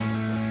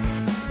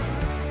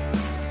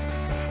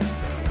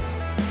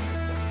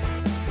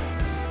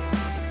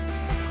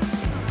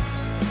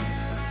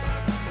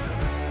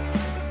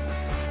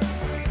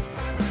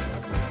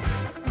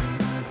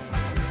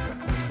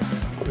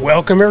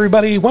Welcome,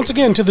 everybody, once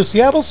again to the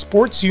Seattle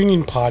Sports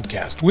Union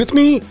podcast. With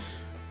me,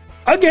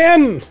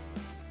 again,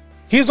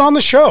 he's on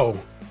the show.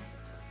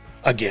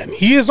 Again,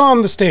 he is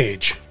on the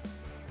stage.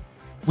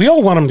 We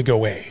all want him to go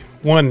away.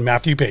 One,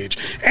 Matthew Page.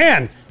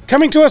 And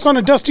coming to us on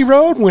a dusty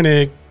road when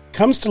it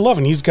comes to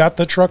loving, he's got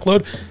the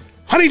truckload.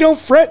 Honey, don't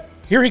fret.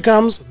 Here he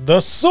comes, the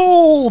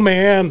soul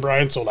man,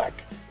 Brian Solak.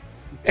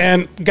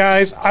 And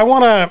guys, I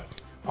want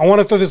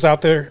to throw this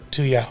out there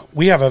to you.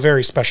 We have a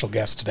very special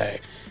guest today.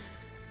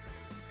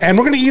 And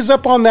we're going to ease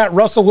up on that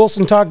Russell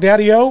Wilson talk,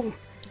 Daddy-O.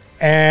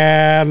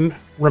 And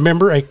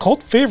remember a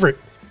cult favorite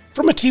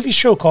from a TV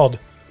show called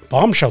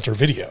Bomb Shelter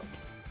Video.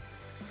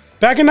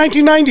 Back in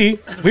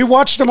 1990, we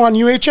watched him on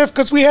UHF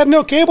because we had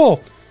no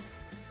cable.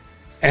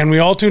 And we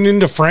all tuned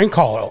into Frank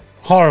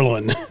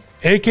Harlan,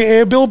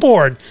 a.k.a. Bill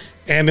Board,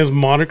 and his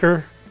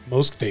moniker,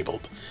 Most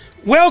Fabled.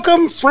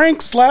 Welcome,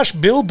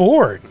 Frank/Bill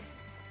Board.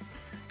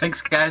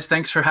 Thanks, guys.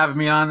 Thanks for having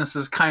me on. This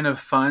is kind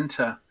of fun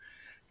to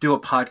do a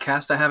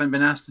podcast. I haven't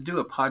been asked to do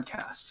a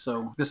podcast,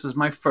 so this is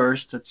my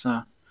first. It's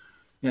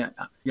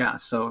yeah.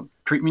 So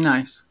treat me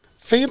nice.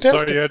 Fantastic.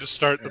 Sorry, you had to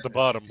start at the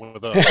bottom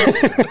with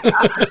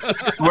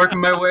us. Working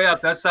my way up.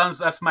 That's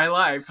my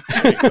life.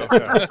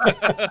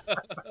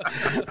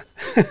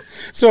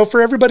 So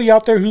for everybody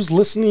out there who's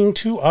listening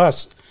to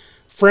us,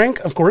 Frank,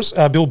 of course,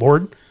 Bill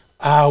Board,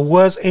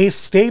 was a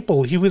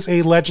staple. He was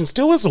a legend,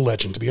 still is a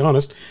legend, to be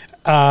honest.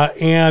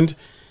 And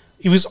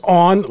he was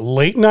on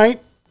late night,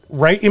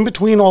 right in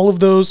between all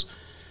of those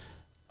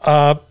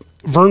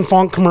Vern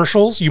Funk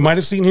commercials. You might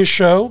have seen his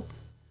show,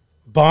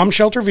 Bomb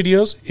Shelter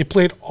Videos. It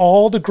played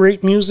all the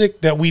great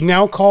music that we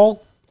now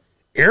call,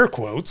 air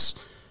quotes,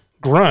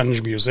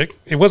 grunge music.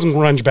 It wasn't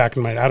grunge back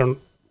in my,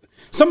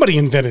 somebody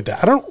invented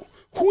that.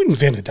 Who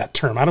invented that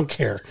term? I don't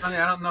care. I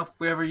don't know if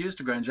we ever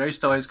used a grunge. I used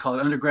to always call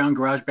it underground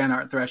garage band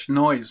art thrash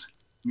noise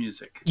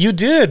music. You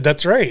did.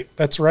 That's right.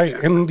 That's right.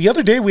 And the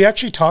other day we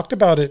actually talked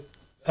about it,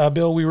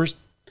 Bill.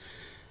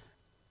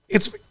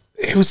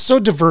 It was so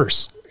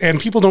diverse, and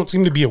people don't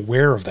seem to be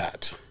aware of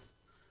that.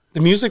 The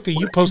music that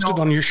you posted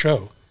on your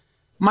show.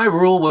 My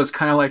rule was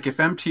kind of like, if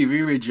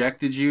MTV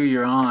rejected you,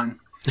 you're on.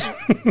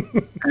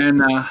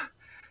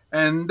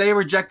 And they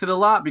rejected a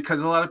lot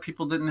because a lot of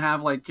people didn't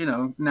have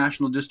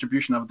national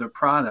distribution of their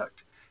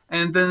product.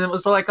 And then it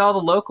was like all the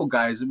local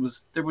guys.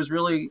 There was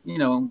really,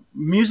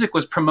 music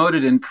was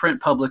promoted in print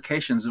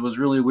publications. It was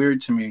really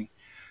weird to me.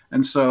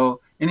 And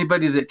so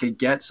anybody that could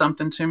get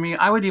something to me,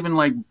 I would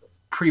even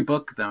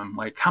pre-book them.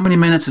 Like, how many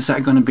minutes is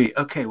that going to be?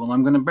 Okay, well,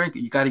 I'm going to break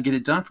it. You got to get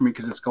it done for me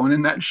because it's going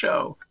in that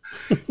show,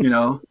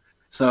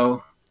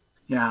 So,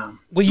 yeah.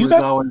 Well, you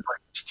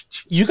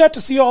got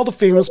to see all the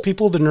famous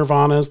people, the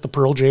Nirvanas, the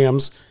Pearl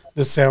Jams,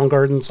 the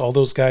Soundgardens, all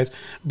those guys.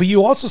 But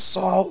you also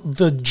saw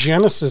the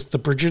Genesis, the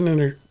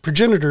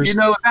progenitors.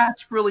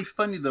 That's really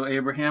funny, though,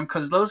 Abraham,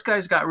 because those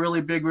guys got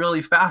really big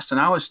really fast, and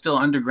I was still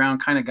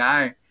underground kind of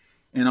guy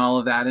in all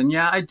of that. And,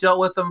 yeah, I dealt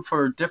with them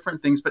for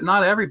different things, but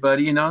not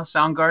everybody.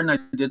 Soundgarden, I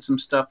did some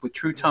stuff with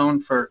True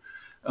Tone for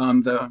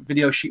the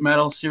video sheet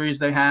metal series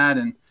they had.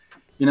 And,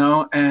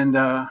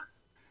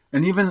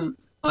 and even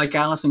like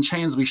Alice in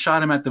Chains, we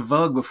shot him at the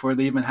Vogue before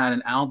they even had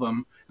an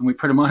album, and we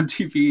put him on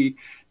TV,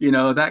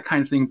 that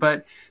kind of thing.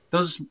 But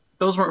those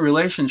weren't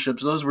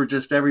relationships. Those were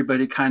just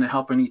everybody kind of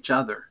helping each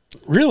other.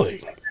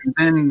 Really?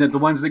 And then the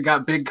ones that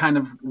got big kind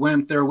of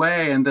went their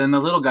way, and then the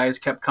little guys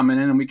kept coming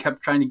in, and we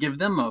kept trying to give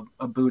them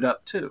a boot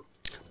up too.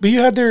 But you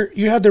had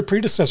their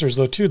predecessors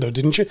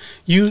didn't you?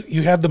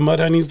 You had the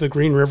Mudhoneys, the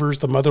Green Rivers,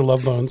 the Mother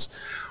Love Bones.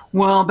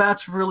 Well,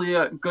 that's really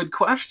a good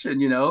question,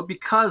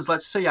 because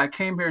let's say I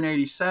came here in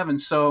 '87,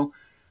 so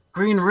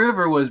Green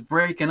River was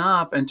breaking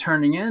up and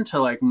turning into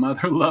like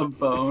Mother Love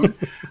Bone,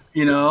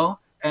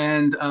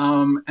 and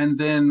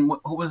then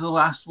what was the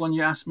last one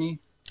you asked me?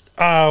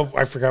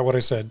 I forgot what I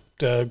said.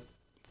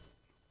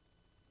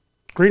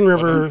 Green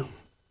River,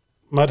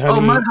 Mudhoney.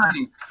 Oh,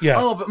 Mudhoney.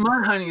 Yeah. Oh, but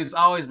Mudhoney has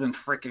always been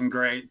freaking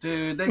great,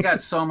 dude. They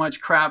got so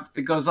much crap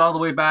that goes all the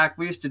way back.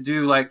 We used to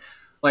do like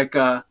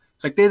they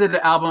did an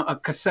album, a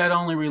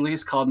cassette-only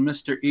release called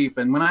Mr. Eep,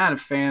 and when I had a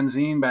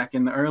fanzine back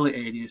in the early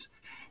 '80s,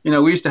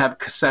 we used to have a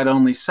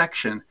cassette-only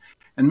section,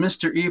 and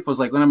Mr. Eep was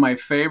like one of my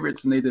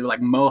favorites, and they did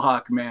like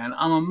Mohawk Man.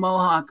 I'm a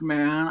Mohawk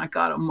Man. I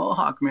got a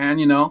Mohawk Man.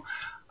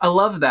 I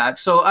love that.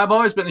 So I've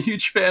always been a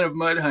huge fan of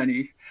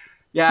Mudhoney.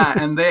 Yeah,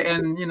 and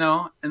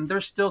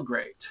they're still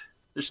great.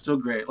 They're still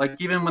great. Like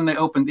even when they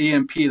opened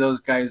EMP, those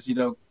guys,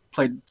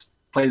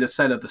 played a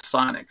set of the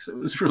Sonics. It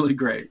was really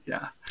great.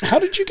 Yeah. How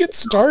did you get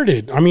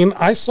started? I mean,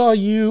 I saw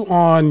you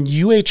on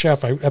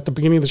UHF at the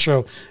beginning of the show.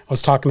 I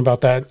was talking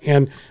about that.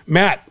 And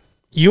Matt,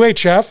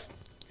 UHF,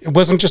 it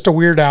wasn't just a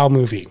Weird Al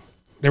movie.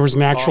 There was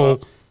an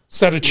actual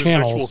set of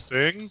channels.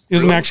 It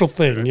was an actual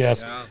thing.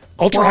 Yes. Yeah.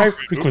 Ultra high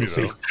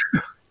frequency.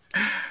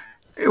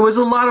 It was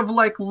a lot of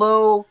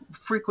low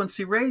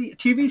frequency radio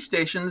TV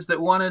stations that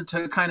wanted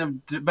to kind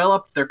of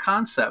develop their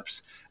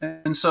concepts.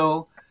 And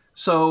so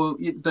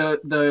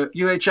the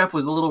UHF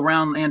was a little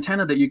round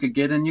antenna that you could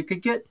get, and you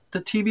could get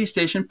the TV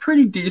station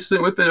pretty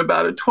decent within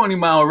about a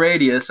 20-mile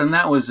radius, and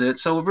that was it.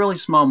 So a really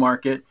small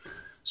market.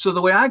 So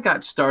the way I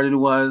got started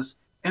was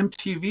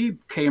MTV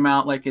came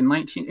out like in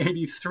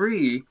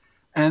 1983,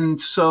 and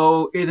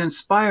so it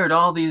inspired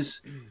all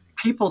these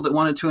people that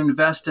wanted to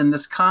invest in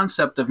this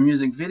concept of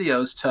music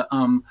videos to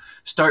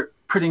start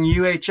putting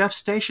UHF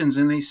stations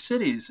in these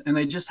cities. And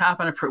they just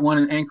happened to put one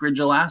in Anchorage,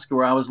 Alaska,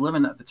 where I was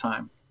living at the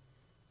time.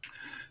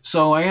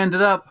 So I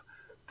ended up,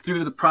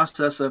 through the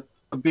process of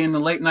being a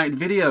late night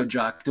video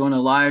jock, doing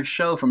a live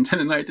show from 10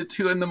 at night to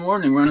 2 in the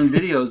morning, running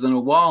videos on a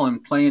wall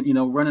and playing,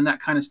 running that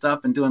kind of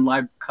stuff and doing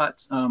live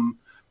cuts,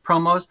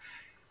 promos.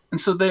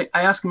 And so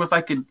I asked them if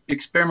I could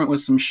experiment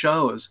with some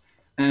shows,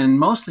 and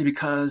mostly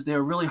because they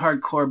were really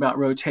hardcore about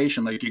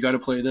rotation. Like, you got to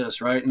play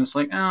this, right? And it's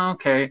like, oh,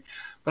 okay.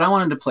 But I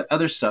wanted to play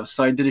other stuff.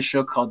 So I did a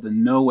show called the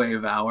No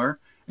Wave Hour,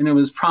 and it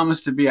was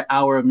promised to be an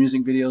hour of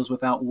music videos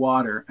without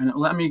water. And it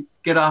let me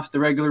get off the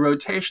regular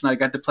rotation. I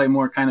got to play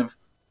more kind of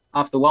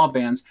off the wall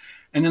bands.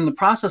 And in the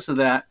process of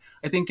that,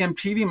 I think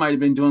MTV might have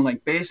been doing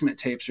like basement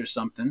tapes or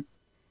something.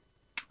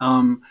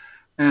 And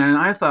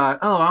I thought,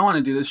 oh, I want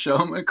to do this show.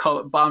 I'm going to call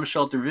it Bomb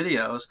Shelter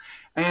Videos.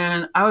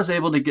 And I was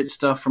able to get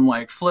stuff from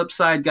like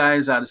Flipside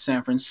guys out of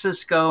San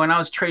Francisco. And I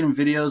was trading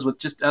videos with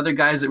just other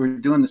guys that were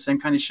doing the same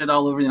kind of shit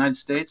all over the United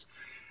States.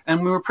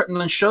 And we were putting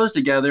on shows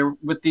together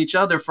with each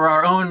other for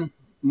our own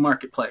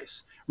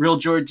marketplace. Real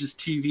George's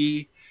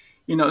TV,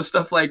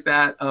 stuff like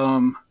that.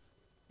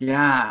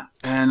 Yeah.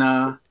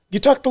 And you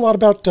talked a lot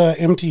about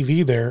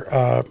MTV there.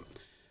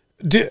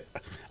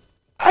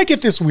 I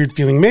get this weird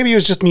feeling. Maybe it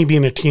was just me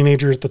being a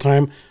teenager at the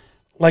time.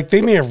 Like,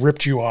 they may have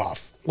ripped you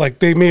off. Like,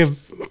 they may have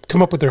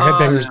come up with their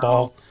Headbangers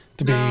Ball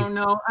to be.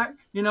 No.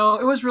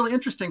 It was really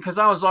interesting because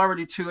I was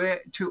already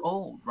too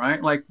old,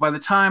 right? Like, by the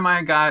time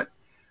I got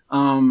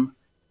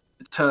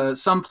to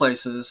some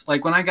places,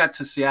 like when I got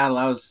to Seattle,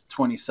 I was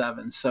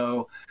 27.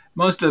 So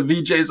most of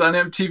the VJs on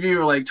MTV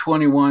were like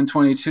 21,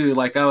 22.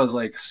 Like, I was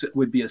like,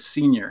 would be a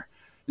senior,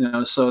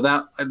 so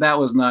that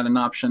was not an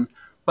option.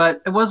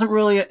 But it wasn't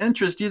really an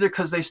interest either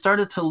because they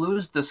started to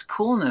lose this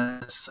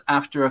coolness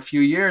after a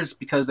few years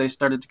because they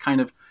started to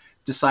kind of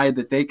decide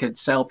that they could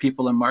sell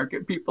people and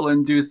market people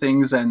and do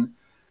things. And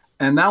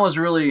that was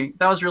really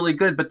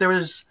good. But there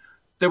was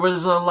a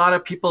lot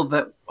of people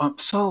that,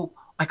 so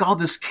like all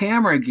this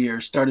camera gear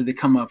started to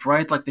come up,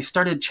 right? Like they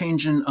started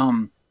changing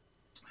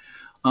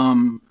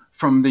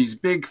from these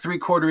big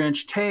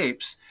 3/4-inch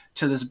tapes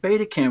to this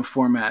Betacam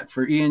format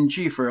for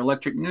ENG, for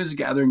electric news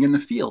gathering in the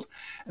field.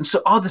 And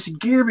so all this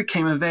gear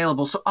became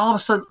available. So all of a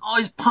sudden, all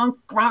these punk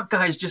rock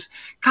guys just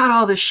got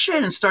all this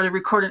shit and started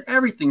recording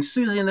everything,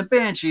 Susie and the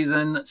Banshees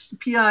and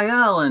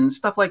PIL and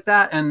stuff like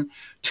that, and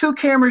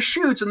 2-camera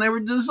shoots, and they were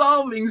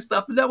dissolving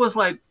stuff. And that was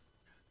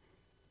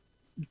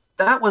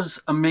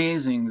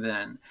amazing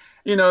then.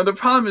 The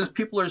problem is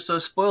people are so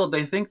spoiled.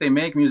 They think they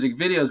make music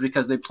videos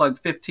because they plug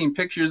 15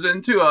 pictures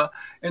into a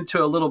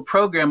little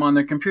program on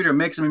their computer,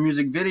 makes them a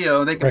music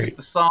video. They can pick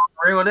the song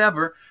or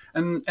whatever,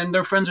 and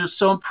their friends are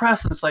so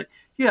impressed. And it's like,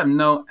 you have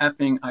no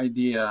effing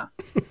idea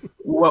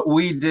what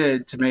we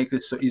did to make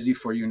this so easy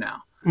for you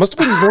now. Must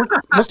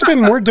have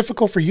been more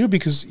difficult for you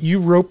because you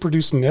wrote,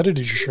 produced, and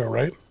edited your show,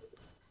 right?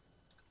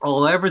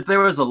 Well, there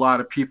was a lot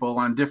of people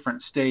on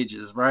different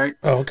stages, right?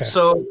 Oh, okay.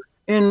 So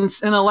in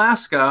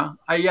Alaska,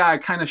 I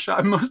kind of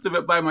shot most of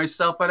it by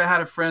myself, but I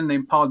had a friend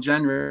named Paul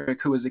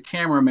Jenrick who was a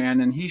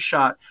cameraman, and he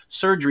shot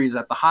surgeries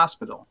at the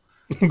hospital.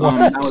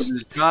 That was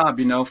his job,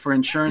 for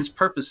insurance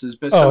purposes.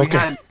 But so okay. We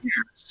had gear.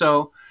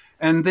 So,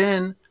 and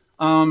then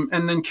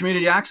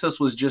Community Access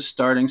was just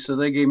starting, so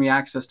they gave me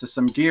access to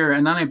some gear,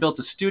 and then I built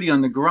a studio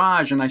in the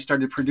garage, and I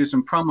started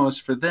producing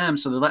promos for them,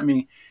 so they let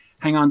me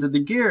hang on to the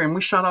gear, and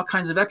we shot all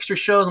kinds of extra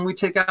shows, and we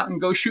take out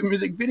and go shoot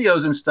music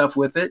videos and stuff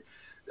with it.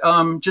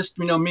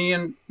 Me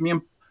and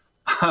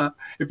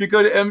if you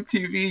go to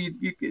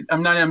MTV,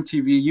 I'm not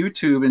MTV,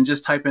 YouTube, and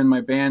just type in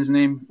my band's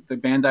name, the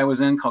band I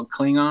was in called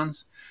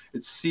Klingons.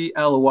 It's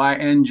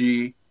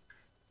CLYNG-ONZ.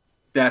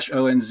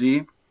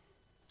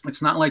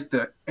 It's not like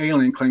the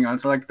alien Klingons.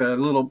 It's like the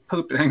little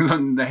poop that hangs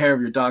on the hair of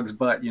your dog's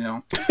butt,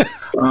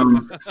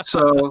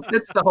 So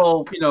it's the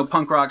whole,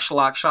 punk rock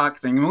schlock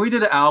shock thing. And we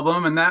did an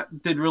album, and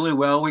that did really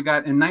well. We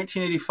got, in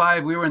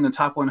 1985, we were in the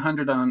top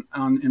 100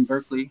 in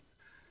Berkeley.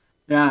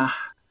 Yeah.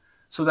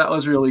 So that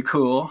was really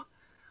cool.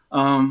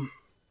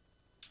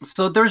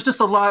 So there's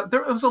just a lot.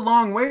 It was a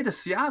long way to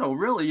Seattle,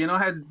 really.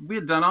 We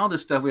had done all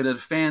this stuff. We had a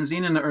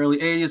fanzine in the early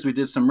 80s. We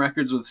did some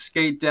records with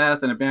Skate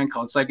Death and a band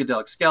called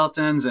Psychedelic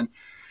Skeletons.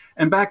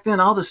 And back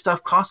then, all this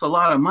stuff costs a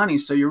lot of money.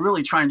 So you're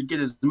really trying to get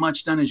as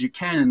much done as you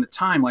can in the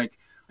time. Like,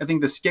 I think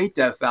the Skate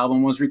Death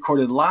album was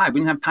recorded live. We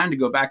didn't have time to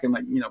go back and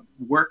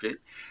work it.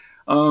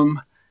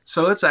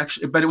 So it's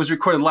actually, but it was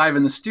recorded live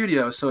in the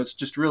studio. So it's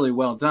just really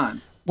well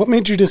done. What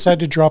made you decide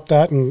to drop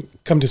that and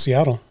come to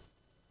Seattle?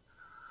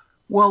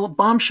 Well,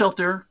 Bomb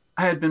Shelter,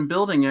 I had been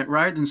building it,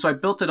 right? And so I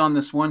built it on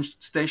this one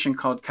station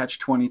called Catch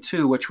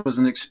 22, which was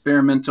an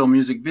experimental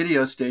music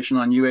video station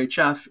on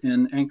UHF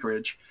in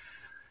Anchorage.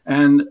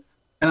 And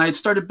I had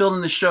started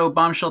building the show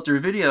Bomb Shelter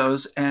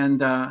Videos,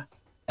 and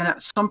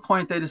at some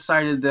point they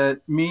decided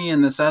that me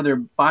and this other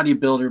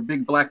bodybuilder,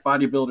 big black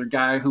bodybuilder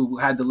guy who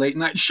had the late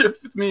night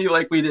shift with me,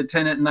 like we did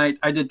 10 at night.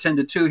 I did 10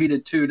 to 2, he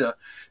did 2 to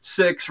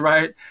 6,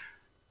 right?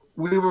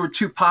 We were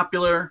too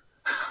popular.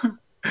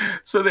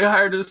 So they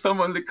hired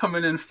someone to come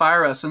in and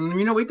fire us. And,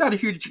 we got a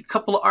huge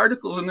couple of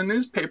articles in the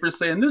newspaper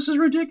saying, this is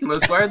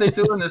ridiculous. Why are they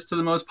doing this to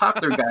the most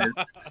popular guys?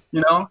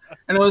 And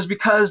it was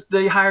because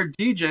they hired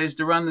DJs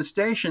to run the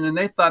station, and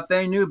they thought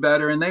they knew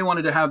better, and they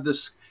wanted to have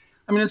this.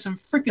 I mean, it's a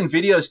freaking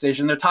video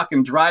station. They're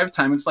talking drive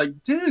time. It's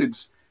like,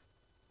 dudes,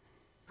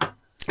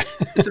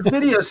 it's a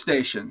video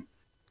station,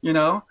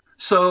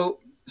 So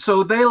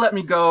they let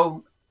me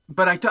go.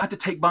 But I had to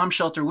take Bomb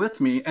Shelter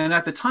with me, and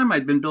at the time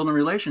I'd been building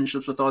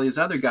relationships with all these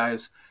other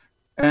guys,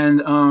 and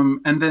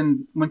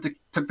then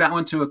took that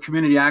one to a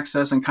community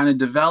access and kind of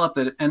developed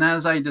it. And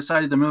as I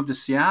decided to move to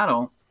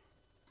Seattle,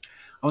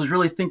 I was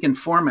really thinking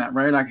format,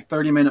 right? Like a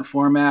 30-minute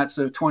format,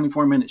 so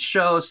 24-minute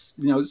shows,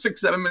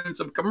 6-7 minutes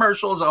of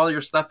commercials, all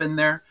your stuff in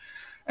there,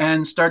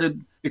 and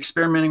started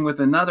experimenting with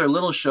another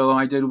little show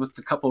I did with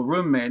a couple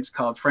roommates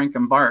called Frank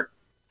and Bart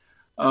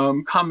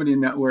Comedy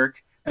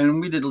Network.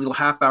 And we did little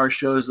half-hour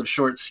shows of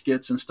short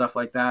skits and stuff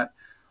like that.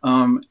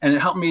 And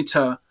it helped me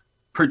to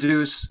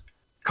produce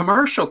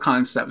commercial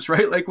concepts,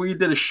 right? Like we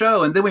did a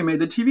show, and then we made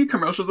the TV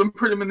commercials and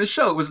put them in the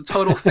show. It was a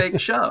total fake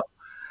show.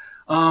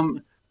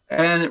 And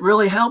it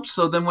really helped.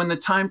 So then when the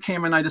time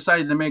came and I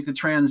decided to make the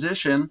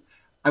transition,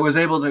 I was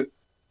able to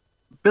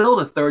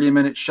build a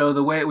 30-minute show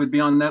the way it would be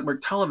on network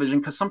television,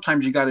 because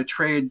sometimes you got to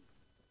trade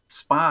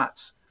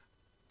spots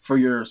for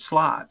your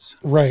slots.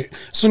 Right.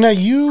 So now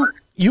you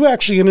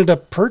actually ended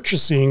up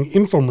purchasing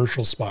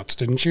infomercial spots,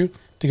 didn't you,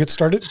 to get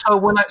started?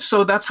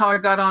 So that's how I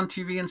got on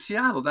TV in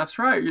Seattle. That's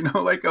right.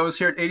 Like I was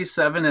here at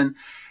 87 and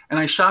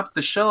I shopped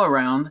the show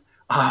around.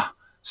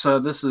 So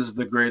this is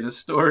the greatest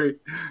story.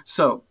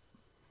 So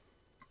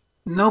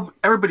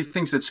everybody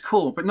thinks it's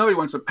cool, but nobody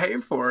wants to pay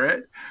for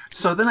it.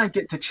 So then I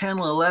get to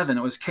Channel 11.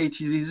 It was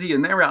KTZZ,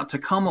 and they were out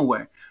Tacoma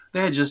way.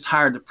 They had just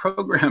hired the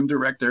program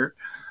director,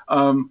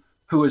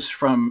 who was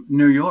from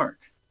New York.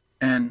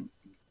 And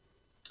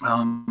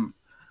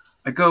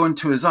I go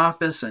into his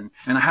office and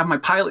I have my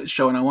pilot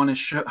show, and I want to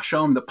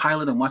show him the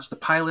pilot and watch the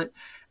pilot.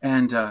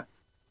 And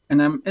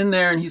I'm in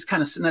there, and he's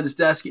kind of sitting at his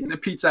desk eating the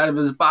pizza out of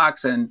his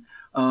box. And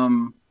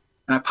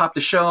I pop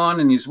the show on,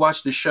 and he's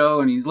watched the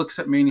show, and he looks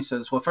at me and he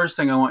says, well, first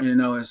thing I want you to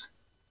know is,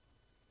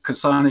 because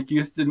Sonic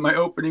Youth did my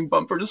opening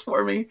bumpers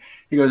for me.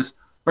 He goes,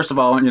 first of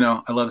all, I want you to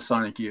know I love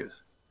Sonic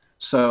Youth.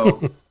 So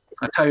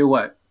I tell you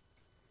what,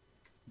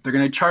 they're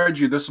going to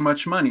charge you this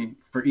much money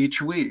for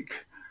each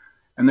week.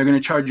 And they're going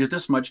to charge you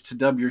this much to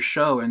dub your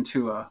show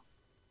into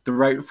the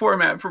right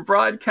format for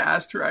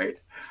broadcast, right?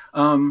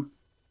 And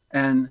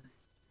I'm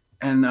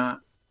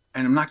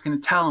not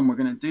going to tell them we're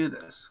going to do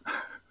this.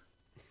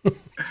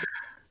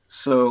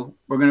 So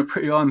we're going to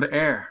put you on the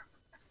air.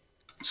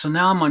 So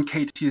now I'm on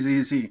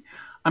KTZZ.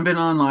 I've been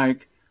on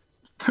like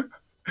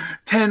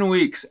 10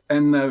 weeks,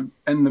 and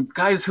the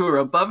guys who are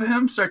above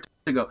him start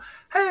to go,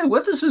 hey,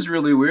 this is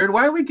really weird.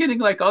 Why are we getting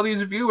like all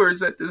these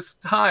viewers at this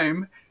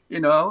time,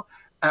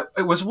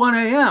 It was 1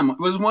 a.m. It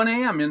was 1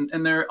 a.m.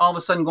 And they're all of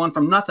a sudden going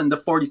from nothing to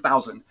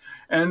 40,000.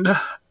 And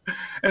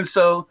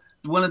so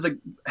one of the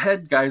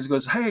head guys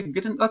goes, hey,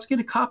 let's get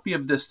a copy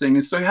of this thing.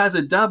 And so he has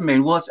a dub made.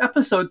 Well, it's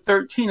episode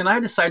 13, and I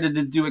decided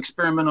to do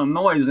experimental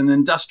noise and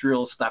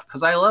industrial stuff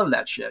because I love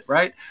that shit,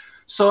 right?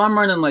 So I'm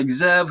running like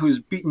Zev, who's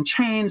beating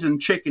chains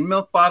and shaking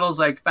milk bottles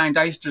like Fang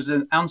Deisters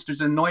and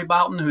Ounsters and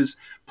Neubauten, who's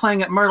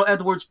playing at Myrtle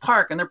Edwards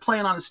Park, and they're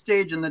playing on a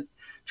stage, and the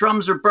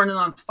drums are burning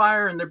on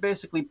fire, and they're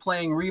basically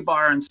playing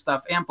rebar and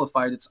stuff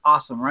amplified. It's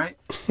awesome, right?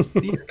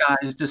 These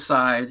guys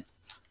decide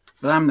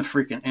that I'm the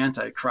freaking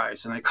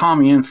Antichrist, and they call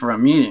me in for a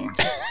meeting.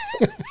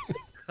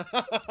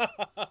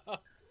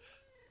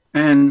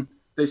 And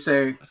they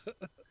say,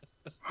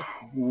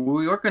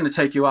 we're going to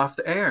take you off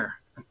the air.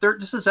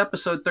 This is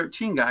episode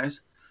 13,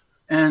 guys.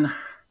 And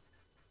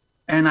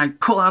I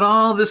pull out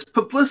all this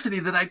publicity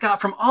that I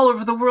got from all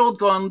over the world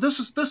going,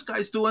 this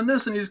guy's doing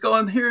this, and he's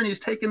going here, and he's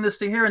taking this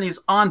to here, and he's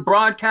on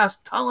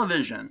broadcast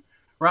television,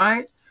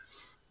 right?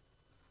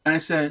 And I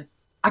said,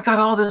 I got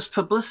all this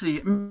publicity.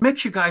 It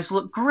makes you guys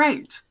look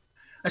great.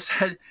 I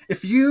said,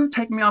 if you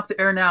take me off the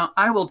air now,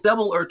 I will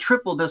double or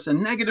triple this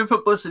in negative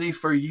publicity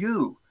for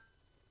you.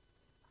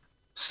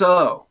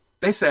 So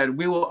they said,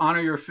 we will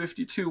honor your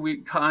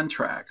 52-week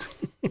contract.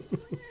 At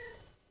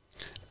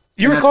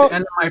the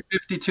end of my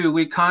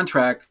 52-week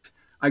contract,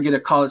 I get a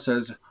call that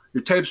says,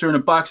 your tapes are in a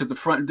box at the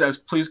front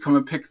desk. Please come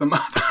and pick them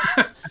up.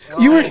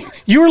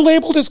 You were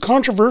labeled as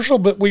controversial,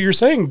 but what you're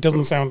saying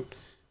doesn't sound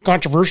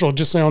controversial. It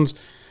just sounds,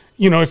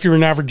 if you're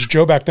an average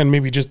Joe back then,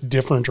 maybe just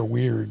different or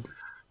weird.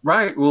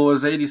 Right. Well, it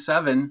was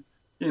 87,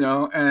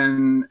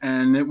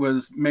 and it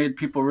was made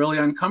people really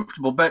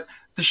uncomfortable. But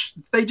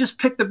they just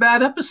picked a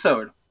bad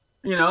episode.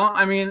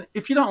 I mean,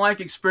 if you don't like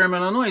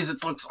experimental noise,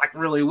 it looks like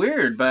really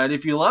weird. But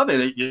if you love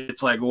it,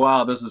 it's like,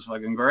 wow, this is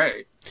fucking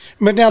great.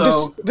 But now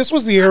this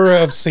was the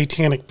era of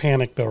satanic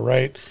panic, though,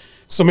 right?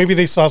 So maybe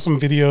they saw some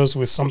videos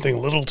with something a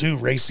little too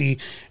racy,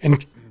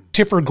 and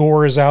Tipper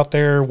Gore is out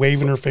there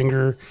waving her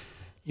finger,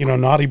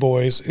 naughty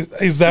boys.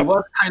 Is that It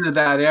was kind of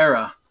that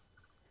era.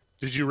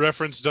 Did you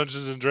reference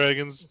Dungeons and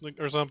Dragons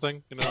or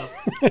something?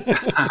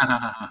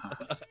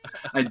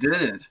 I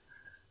didn't.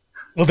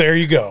 Well, there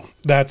you go.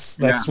 That's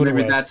what it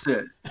was. That's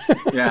it.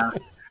 Yeah.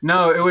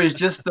 No, it was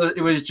just the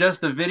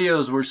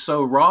videos were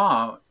so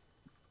raw,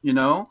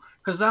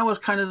 because that was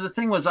kind of the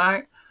thing was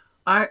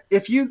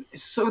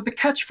so the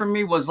catch for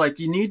me was like,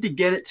 you need to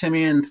get it to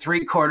me in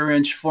 3/4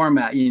 inch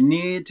format. You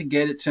need to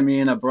get it to me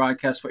in a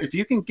broadcast. If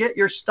you can get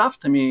your stuff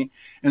to me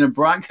in a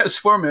broadcast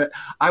format,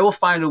 I will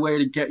find a way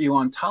to get you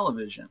on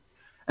television.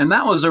 And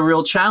that was a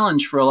real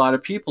challenge for a lot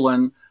of people.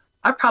 And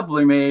I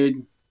probably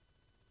made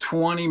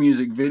 20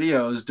 music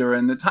videos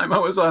during the time I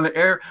was on the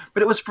air,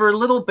 but it was for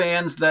little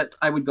bands that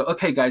I would go,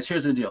 okay, guys,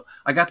 here's the deal.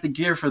 I got the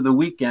gear for the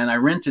weekend. I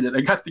rented it.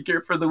 I got the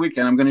gear for the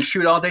weekend. I'm going to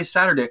shoot all day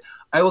Saturday.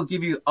 I will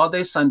give you all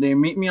day Sunday.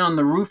 Meet me on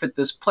the roof at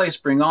this place.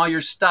 Bring all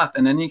your stuff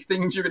and any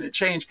things you're going to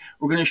change.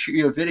 We're going to shoot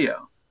you a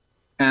video.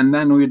 And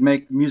then we would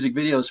make music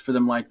videos for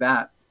them like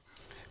that.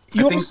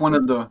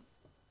 Oh,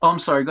 I'm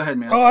sorry. Go ahead,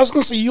 man. Oh, I was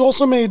going to say, you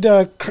also made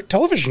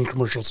television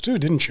commercials too,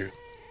 didn't you?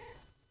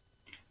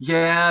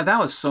 Yeah, that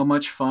was so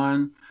much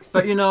fun.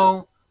 But,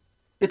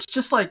 it's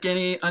just like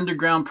any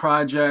underground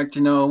project,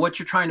 what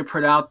you're trying to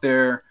put out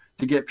there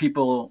to get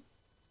people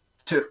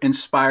to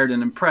inspired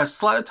and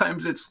impressed. A lot of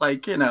times it's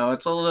like,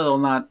 it's a little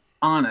not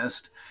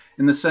honest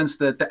in the sense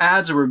that the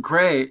ads were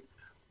great,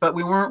 but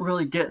we weren't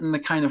really getting the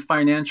kind of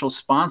financial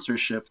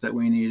sponsorship that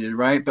we needed,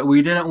 right? But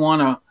we didn't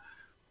want to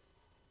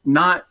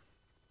not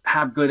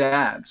have good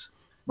ads,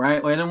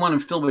 right? We didn't want them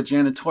filled with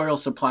janitorial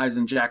supplies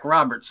and Jack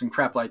Roberts and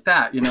crap like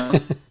that,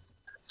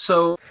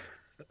 So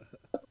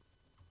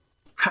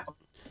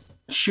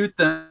shoot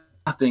them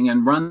nothing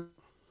and run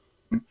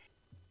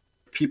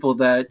people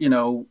that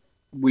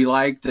we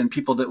liked and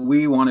people that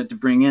we wanted to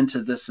bring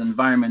into this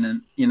environment,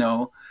 and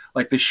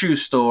like the shoe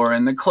store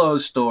and the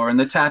clothes store and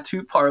the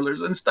tattoo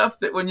parlors and stuff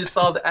that when you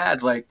saw the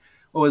ads, like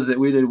what was it,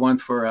 we did one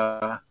for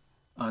a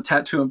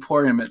Tattoo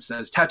Emporium. It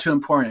says Tattoo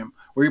Emporium,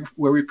 where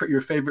we put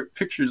your favorite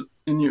pictures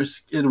in your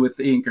skin with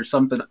ink or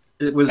something.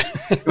 It was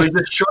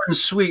just short and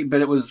sweet, but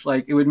it was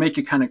like it would make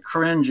you kind of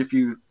cringe if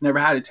you never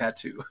had a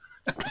tattoo.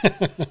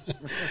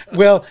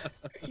 Well,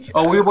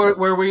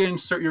 where we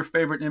insert your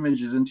favorite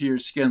images into your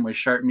skin with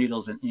sharp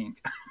needles and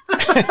ink.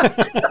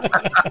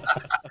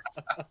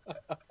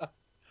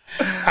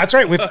 That's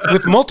right,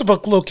 with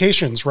multiple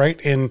locations, right,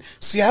 in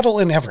Seattle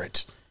and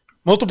Everett.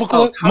 Multiple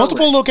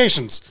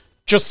locations,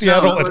 just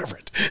Seattle and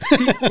Everett.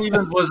 Pete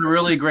Stevens was a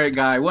really great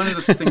guy. One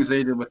of the things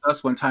they did with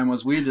us one time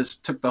was we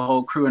just took the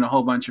whole crew and a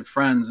whole bunch of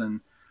friends, and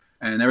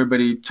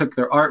everybody took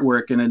their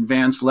artwork in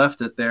advance,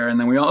 left it there, and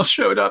then we all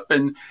showed up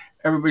and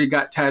everybody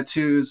got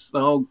tattoos,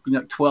 the whole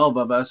 12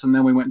 of us, and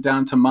then we went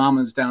down to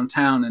Mama's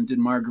downtown and did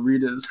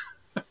margaritas.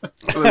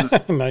 It was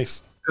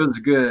nice. It was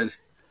good.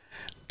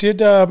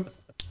 Did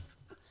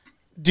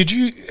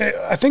you?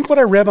 I think what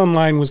I read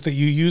online was that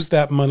you used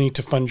that money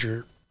to fund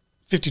your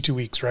 52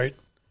 weeks, right?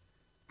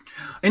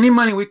 Any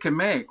money we could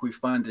make, we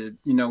funded.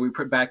 We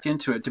put back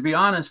into it. To be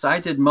honest,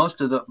 I did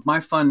most of my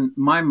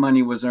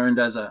money was earned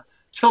as a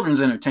children's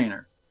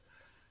entertainer.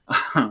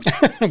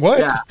 What?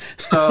 Yeah.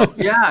 So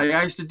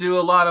I used to do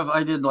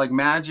I did like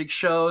magic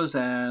shows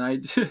and I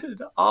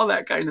did all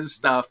that kind of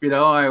stuff.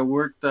 I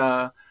worked.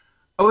 I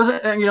was a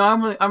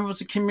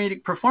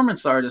comedic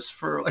performance artist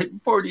for like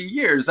 40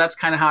 years. That's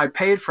kind of how I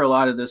paid for a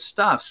lot of this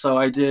stuff. So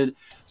I did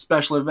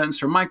special events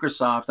for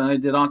Microsoft and I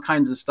did all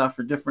kinds of stuff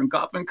for different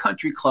golf and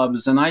country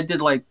clubs. And I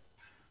did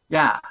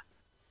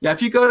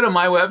if you go to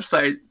my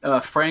website,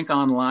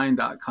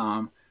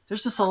 frankonline.com,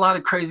 there's just a lot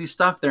of crazy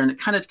stuff there, and it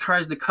kind of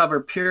tries to cover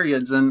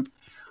periods. And,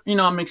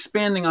 I'm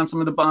expanding on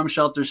some of the bomb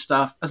shelter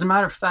stuff. As a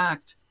matter of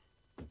fact,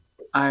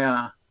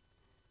 I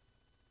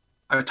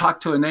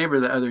talked to a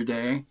neighbor the other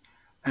day,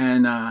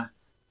 and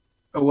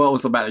it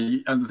was about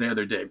the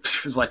other day.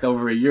 It was like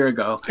over a year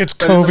ago. It's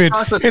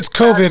COVID. It's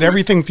COVID.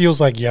 Everything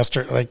feels like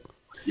yesterday. Like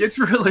it's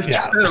really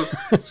true.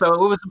 So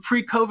it was a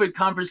pre-COVID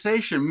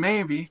conversation,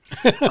 maybe,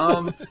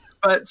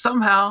 but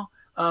somehow.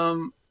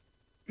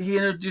 He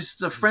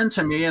introduced a friend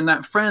to me, and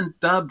that friend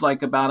dubbed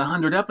like about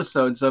 100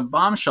 episodes of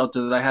Bomb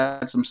Shelter that I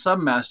had some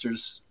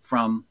submasters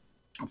from.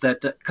 That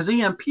because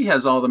EMP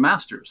has all the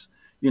masters,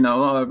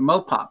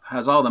 Mopop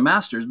has all the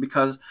masters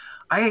because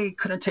I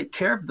couldn't take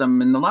care of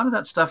them, and a lot of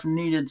that stuff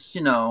needed,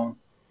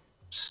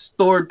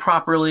 stored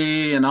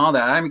properly and all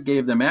that. I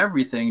gave them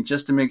everything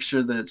just to make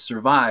sure that it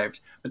survived.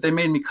 But they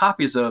made me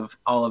copies of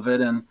all of it,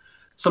 and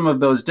some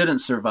of those didn't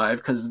survive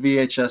because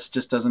VHS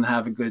just doesn't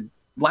have a good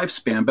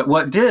lifespan. But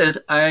what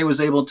did, I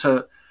was able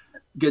to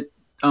get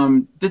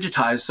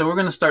digitized. So we're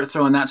going to start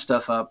throwing that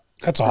stuff up.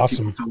 That's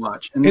awesome to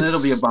watch. And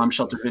it'll be a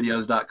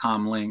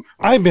bombsheltervideos.com link.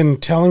 I've been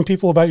telling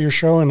people about your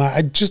show, and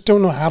I just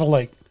don't know how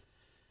to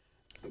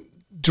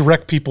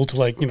direct people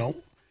to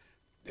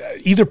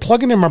either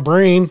plug it in my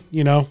brain,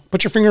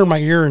 put your finger in my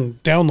ear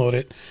and download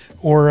it,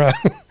 or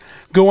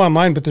go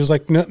online. But there's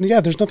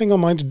there's nothing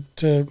online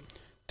to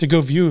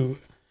go view.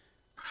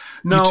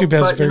 No, YouTube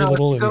has very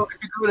little. If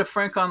you go to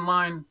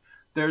frankonline.com,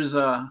 there's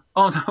oh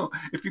no,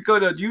 if you go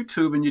to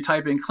YouTube and you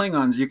type in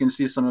Klingons, you can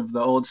see some of the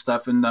old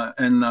stuff. And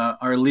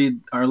our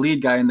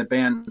lead guy in the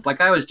band,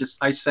 like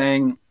I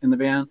sang in the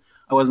band.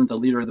 I wasn't the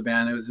leader of the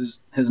band. It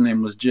was his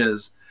name was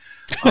Jizz.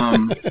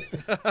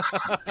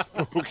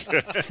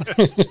 Okay.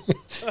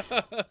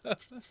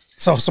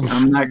 So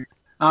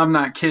I'm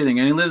not kidding.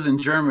 And he lives in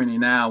Germany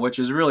now, which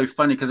is really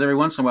funny because every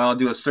once in a while I'll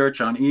do a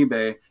search on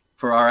eBay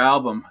for our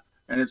album,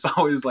 and it's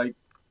always like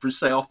for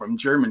sale from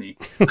Germany.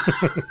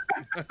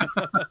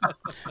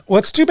 Well,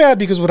 it's too bad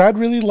because what I'd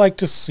really like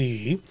to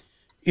see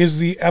is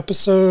the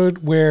episode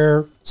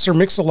where Sir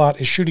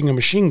Mix-a-Lot is shooting a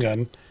machine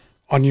gun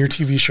on your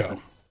TV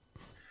show.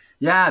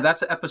 Yeah,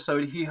 that's an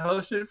episode he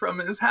hosted from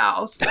his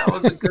house. That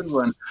was a good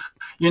one.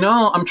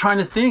 I'm trying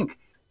to think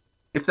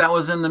if that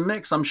was in the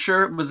mix. I'm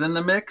sure it was in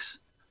the mix.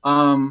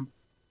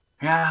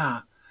 Yeah,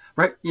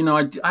 right.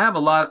 I have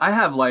I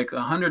have like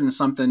 100 and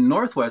something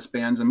Northwest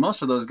bands, and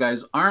most of those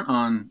guys aren't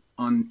online.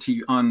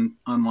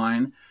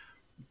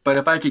 But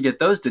if I could get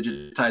those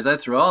digitized, I'd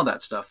throw all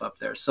that stuff up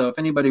there. So if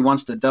anybody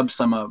wants to dub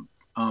some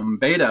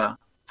beta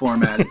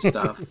formatted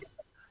stuff,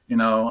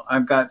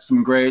 I've got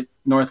some great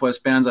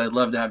Northwest bands I'd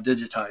love to have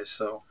digitized.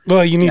 So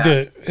well, you need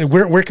to.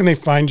 Where can they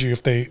find you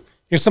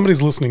if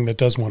somebody's listening that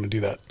does want to do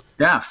that?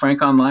 Yeah,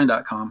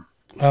 frankonline.com.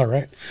 All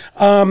right.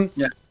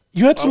 Yeah.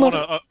 You had some.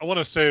 I want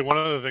to say one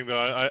other thing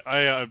though.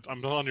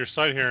 I'm on your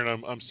site here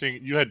and I'm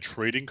seeing you had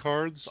trading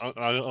cards.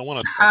 I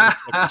want to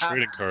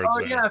trading cards. Oh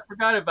yeah, I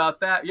forgot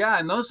about that. Yeah,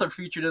 and those are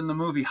featured in the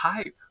movie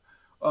Hype,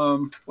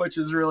 which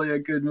is really a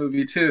good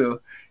movie too.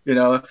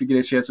 If you get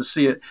a chance to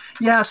see it.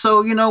 Yeah.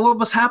 So what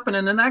was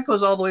happening, and that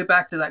goes all the way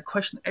back to that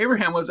question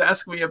Abraham was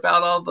asking me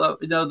about all the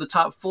the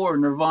top four,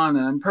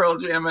 Nirvana and Pearl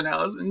Jam and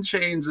Alice in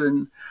Chains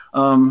and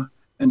who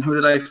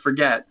did I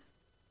forget?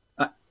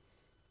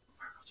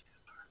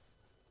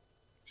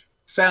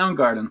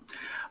 Soundgarden,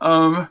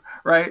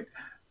 right?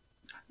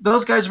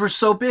 Those guys were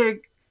so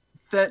big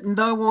that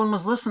no one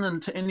was listening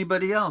to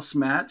anybody else,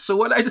 Matt. So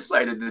what I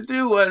decided to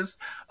do was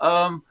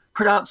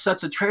put out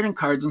sets of trading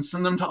cards and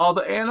send them to all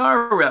the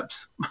A&R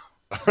reps.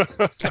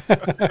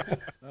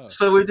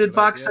 So we did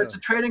box sets of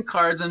trading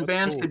cards, and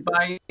bands could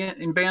buy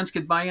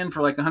in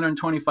for like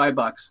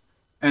 $125,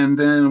 and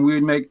then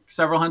we'd make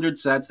several hundred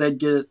sets. They'd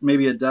get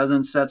maybe a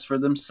dozen sets for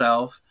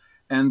themselves,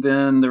 and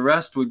then the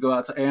rest would go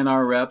out to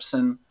A&R reps.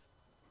 And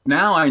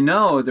now I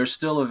know they're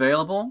still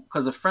available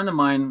because a friend of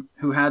mine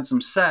who had some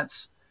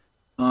sets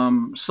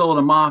sold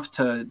them off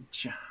to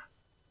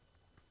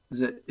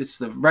it's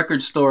the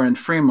record store in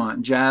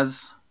Fremont,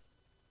 Jazz.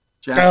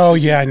 Oh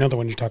yeah, I know the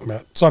one you're talking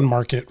about. It's on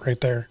Market right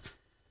there.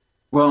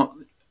 Well,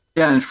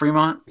 yeah, in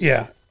Fremont.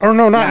 Yeah. Or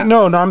no,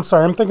 no. I'm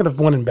sorry. I'm thinking of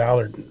one in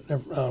Ballard.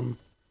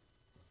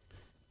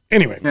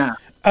 Anyway. Yeah.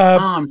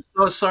 I'm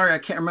so sorry. I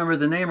can't remember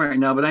the name right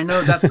now, but I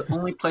know that's the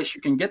only place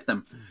you can get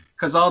them.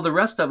 Because all the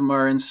rest of them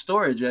are in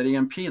storage at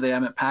EMP. They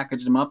haven't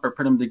packaged them up or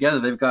put them together.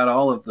 They've got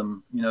all of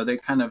them. They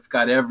kind of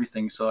got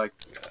everything. So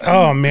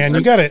man,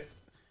 you got it,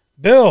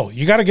 Bill.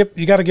 You got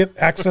to get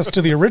access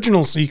to the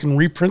originals so you can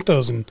reprint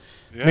those and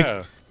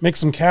make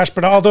some cash.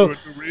 But although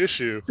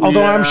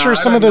I'm sure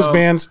some of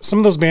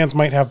those bands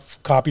might have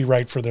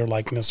copyright for their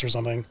likeness or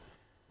something.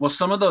 Well,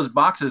 some of those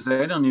boxes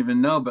they don't even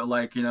know. But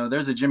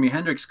there's a Jimi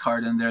Hendrix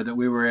card in there that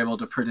we were able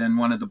to put in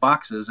one of the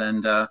boxes,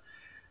 and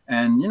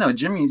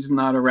Jimmy's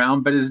not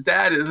around, but his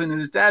dad is, and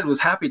his dad was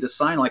happy to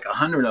sign like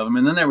 100 of them,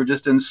 and then they were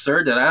just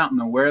inserted. I don't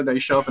know where they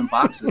show up in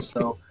boxes.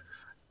 So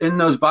in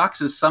those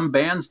boxes, some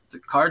bands, the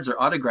cards are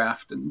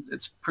autographed, and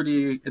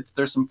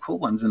there's some cool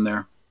ones in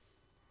there.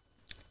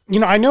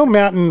 I know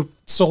Matt and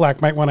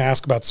Solak might want to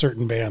ask about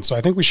certain bands, so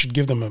I think we should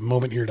give them a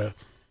moment here to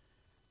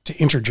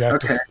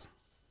interject. Okay.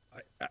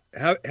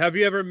 Have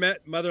you ever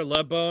met Mother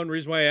Love Bone?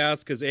 Reason why I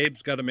ask is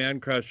Abe's got a man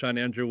crush on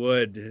Andrew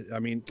Wood. I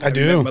mean, I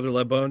do. Mother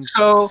Love Bone.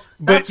 So,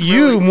 but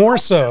you more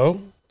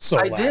so.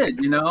 I did,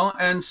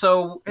 and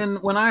so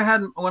when I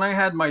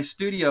had my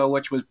studio,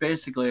 which was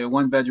basically a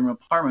 1-bedroom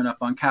apartment up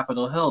on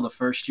Capitol Hill, the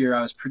first year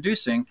I was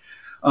producing,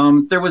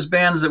 there was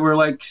bands that were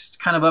like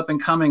kind of up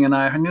and coming, and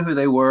I knew who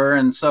they were,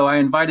 and so I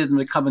invited them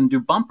to come and do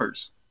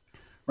bumpers,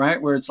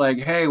 right? Where it's like,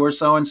 hey, we're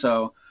so and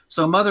so.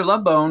 So Mother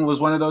Love Bone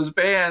was one of those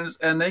bands,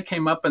 and they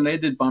came up and they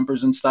did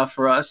bumpers and stuff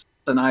for us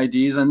and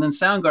IDs. And then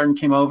Soundgarden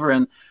came over,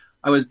 and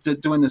I was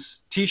doing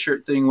this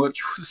T-shirt thing,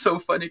 which was so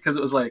funny because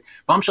it was like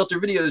Bomb Shelter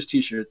Videos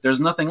T-shirt. There's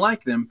nothing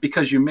like them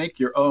because you make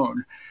your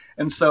own.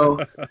 And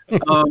so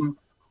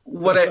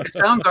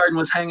Soundgarden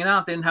was hanging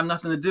out. They didn't have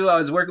nothing to do. I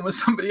was working with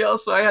somebody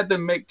else, so I had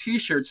them make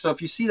T-shirts. So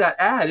if you see that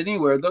ad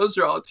anywhere, those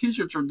are all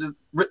T-shirts were just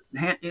written.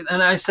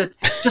 And I said,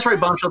 just write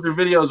Bomb Shelter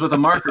Videos with a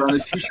marker on the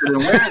T-shirt and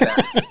wear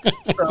that.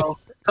 So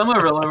some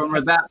of them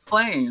were that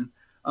plain.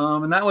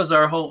 And that was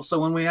our whole. So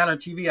when we had our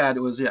TV ad,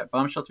 it was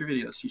Bomb Shelter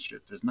Videos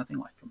T-shirt. There's nothing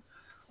like them.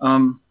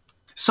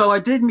 So I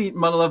did meet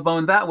Mother Love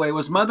Bone that way. It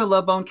was Mother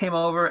Love Bone came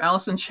over,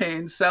 Alice in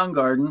Chains,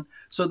 Soundgarden.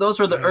 So those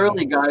were the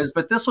early guys,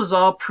 but this was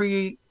all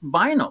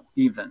pre-vinyl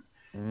even.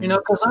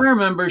 Because I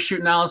remember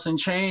shooting Alice in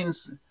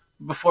Chains,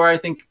 before I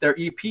think their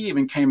EP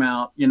even came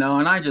out, you know,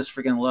 and I just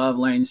freaking love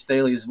Lane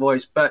Staley's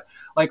voice. But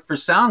like for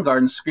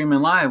Soundgarden, Screaming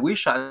Live, we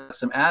shot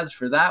some ads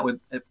for that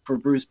for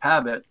Bruce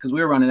Pavitt, because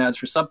we were running ads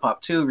for Sub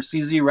Pop too, for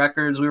CZ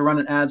Records. We were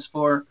running ads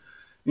for,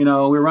 you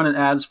know, we were running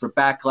ads for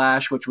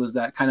Backlash, which was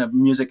that kind of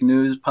music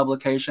news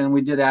publication.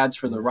 We did ads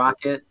for The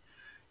Rocket,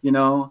 you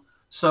know.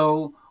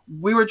 So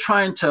we were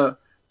trying to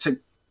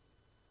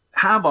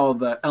have all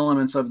the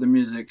elements of the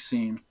music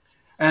scene.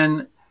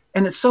 And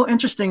it's so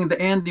interesting, the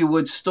Andy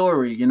Wood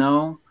story, you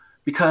know,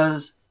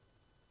 because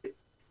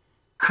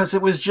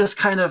it was just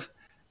kind of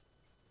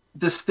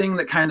this thing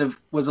that kind of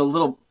was a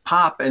little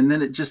pop, and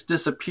then it just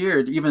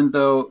disappeared, even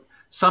though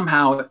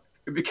somehow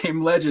it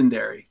became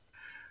legendary,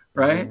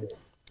 right?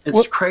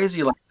 It's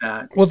crazy like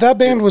that. Well, that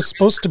band was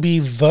supposed to be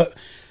the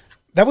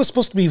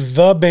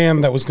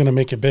band that was going to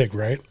make it big,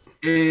 right?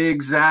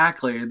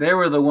 Exactly. They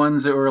were the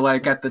ones that were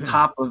like at the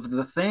top of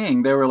the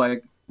thing. They were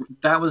like,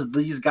 that was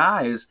these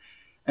guys.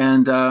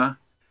 And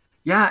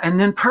yeah, and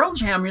then Pearl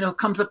Jam, you know,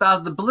 comes up out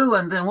of the blue.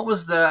 And then what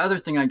was the other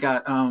thing I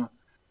got?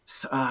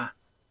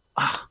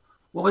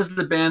 What was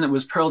the band that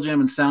was Pearl Jam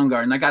and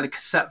Soundgarden? I got a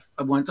cassette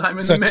of one time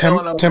in the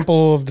mail.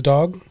 Temple of the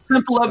Dog?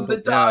 Temple of the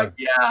Dog,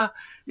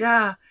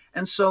 yeah.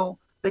 And so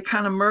they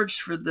kind of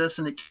merged for this,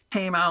 and it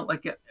came out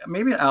like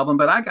maybe an album,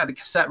 but I got a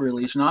cassette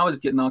release, and I was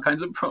getting all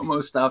kinds of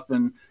promo stuff,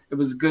 and it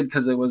was good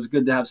because it was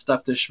good to have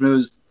stuff to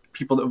schmooze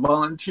people that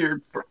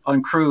volunteered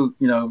on crew,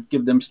 you know,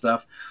 give them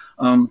stuff.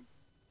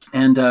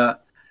 And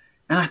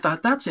I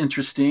thought, that's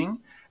interesting.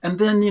 And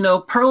then, you know,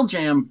 Pearl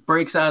Jam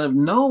breaks out of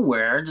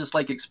nowhere, just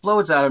like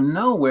explodes out of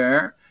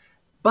nowhere.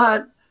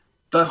 But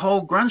the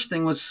whole grunge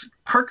thing was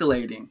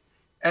percolating.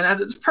 And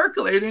as it's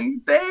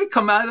percolating, they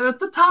come out at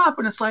the top.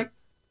 And it's like,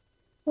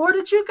 where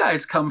did you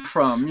guys come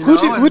from? You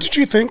know? Who did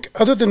you think,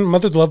 other than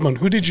Mother Love Bone,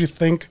 who did you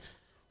think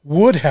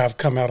would have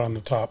come out on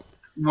the top?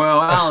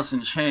 Well, Alice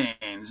in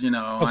Chains, you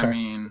know, okay. I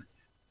mean,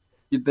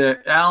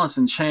 the Alice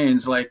in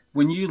Chains, like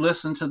when you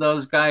listen to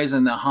those guys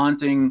and the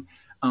haunting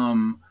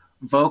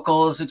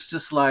vocals, it's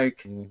just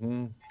like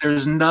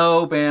there's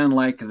no band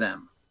like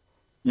them,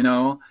 you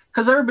know,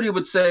 because everybody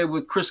would say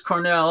with Chris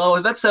Cornell,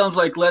 oh, that sounds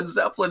like Led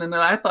Zeppelin, and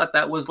I thought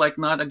that was like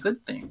not a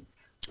good thing,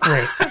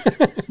 right?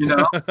 You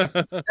know,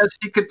 because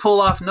he could pull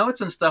off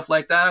notes and stuff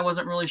like that. I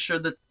wasn't really sure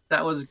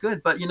that was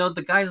good, but you know,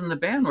 the guys in the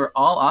band were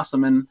all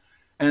awesome, and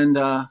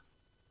the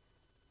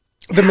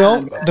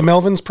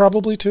Melvins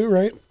probably too,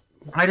 right?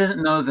 I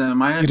didn't know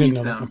them. I didn't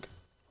know them.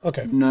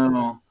 Okay.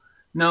 No.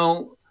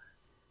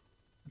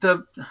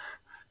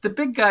 The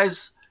big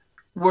guys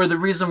were the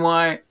reason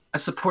why I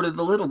supported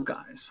the little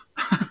guys.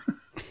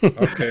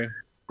 Okay.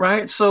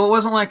 Right? So it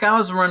wasn't like I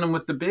was running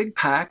with the big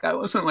pack. I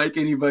wasn't like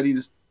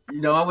anybody's, you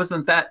know, I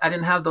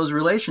didn't have those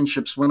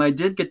relationships. When I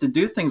did get to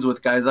do things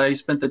with guys, I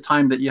spent the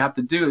time that you have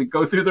to do,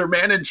 go through their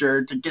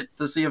manager to get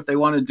to see if they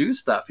want to do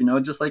stuff, you know,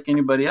 just like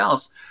anybody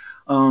else.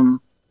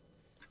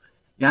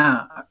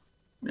 Yeah.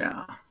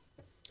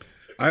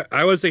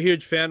 I was a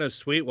huge fan of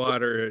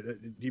Sweetwater.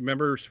 Do you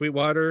remember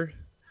Sweetwater?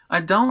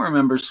 I don't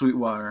remember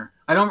Sweetwater.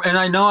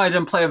 I know I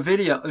didn't play a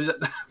video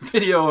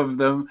of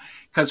them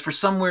because for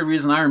some weird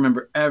reason I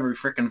remember every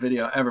freaking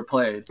video ever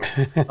played.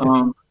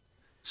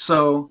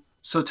 So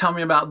tell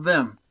me about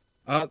them.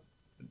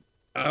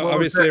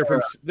 Obviously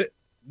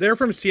they're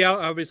from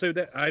Seattle. Obviously,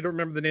 I don't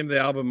remember the name of the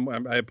album.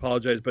 I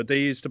apologize, but they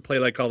used to play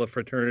like all the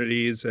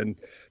fraternities, and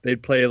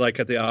they'd play like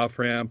at the Off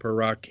Ramp or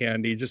Rock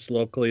Candy, just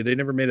locally. They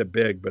never made it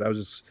big, but I was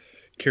just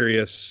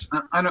curious.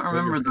 I don't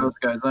remember those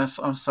guys.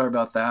 I'm sorry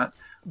about that.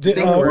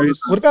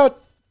 What about?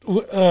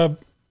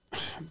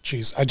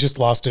 Geez, I just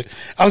lost it.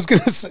 I was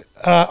gonna say,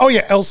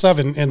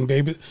 L7 and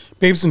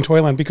Babes in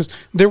Toyland, because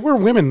there were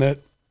women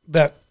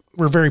that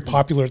were very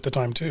popular at the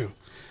time too.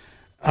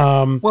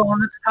 Well,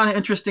 it's kind of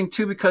interesting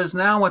too, because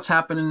now what's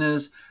happening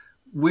is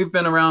we've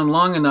been around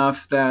long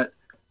enough that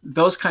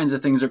those kinds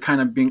of things are kind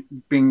of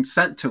being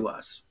sent to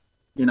us.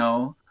 You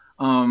know,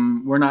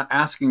 we're not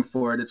asking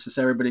for it. It's just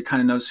everybody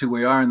kind of knows who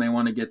we are and they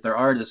want to get their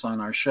artists on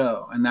our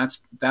show, and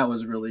that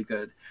was really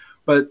good.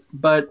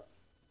 But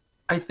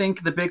I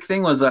think the big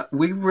thing was that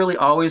we really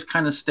always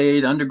kind of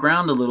stayed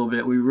underground a little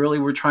bit. We really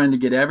were trying to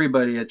get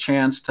everybody a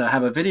chance to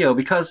have a video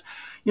because,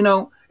 you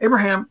know,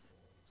 Abraham,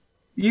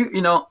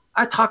 you know,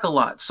 I talk a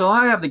lot, so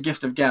I have the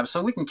gift of gab,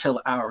 so we can kill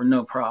an hour,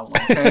 no problem,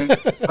 okay?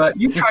 But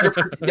you try to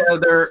put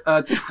together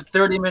a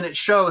 30-minute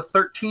show,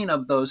 13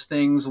 of those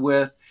things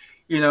with,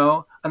 you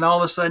know, and all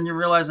of a sudden you're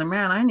realizing,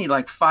 man, I need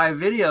like 5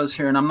 videos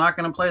here, and I'm not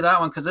going to play that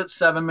one because it's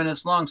 7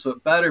 minutes long, so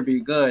it better be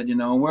good, you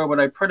know. Where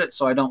would I put it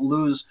so I don't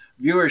lose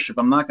viewership?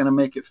 I'm not going to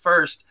make it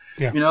first,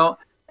 you know.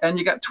 And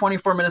you got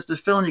 24 minutes to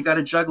fill, and you got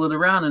to juggle it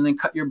around and then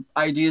cut your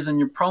ideas and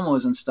your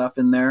promos and stuff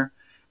in there.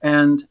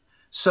 And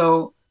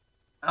so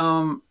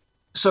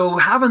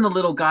having the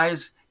little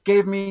guys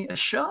gave me a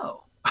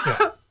show.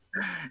 Yeah.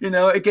 You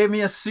know, it gave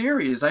me a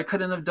series. I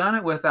couldn't have done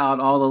it without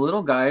all the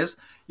little guys,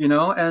 you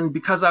know, and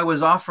because I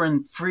was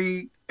offering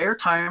free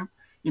airtime,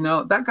 you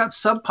know, that got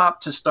Sub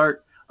Pop to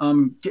start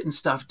getting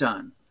stuff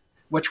done,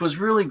 which was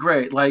really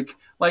great. Like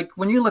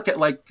when you look at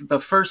like the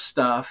first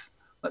stuff,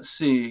 let's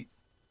see,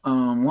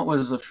 what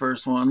was the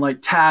first one? Like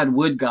Tad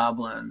Wood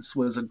Goblins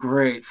was a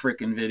great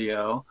freaking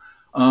video.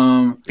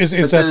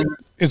 Is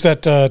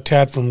that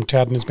Tad from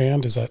Tad and his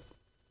band? Is that?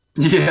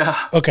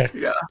 Yeah. Okay.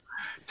 Yeah.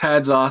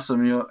 Tad's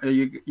awesome.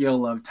 You'll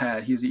love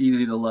Tad. He's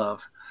easy to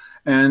love.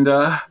 And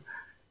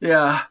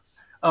yeah.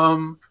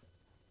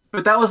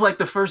 But that was like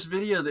the first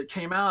video that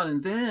came out,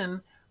 and then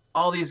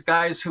all these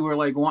guys who were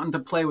like wanting to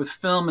play with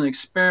film and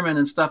experiment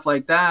and stuff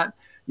like that,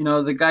 you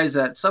know, the guys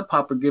at Sub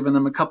Pop were giving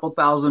them a couple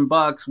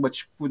 $1,000,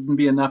 which wouldn't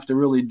be enough to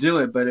really do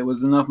it, but it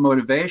was enough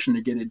motivation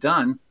to get it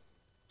done.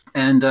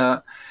 And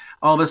all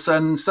of a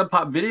sudden, Sub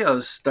Pop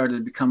videos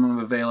started becoming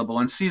available,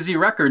 and CZ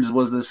Records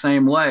was the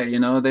same way. You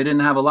know, they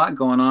didn't have a lot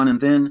going on, and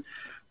then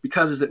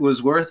because it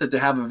was worth it to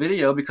have a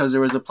video, because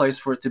there was a place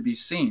for it to be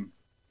seen.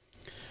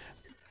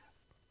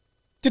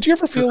 Did you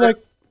ever feel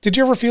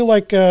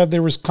like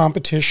there was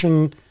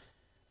competition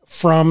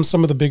from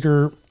some of the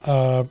bigger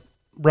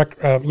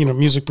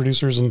music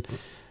producers and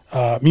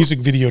music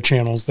video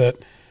channels that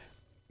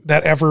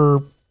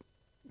ever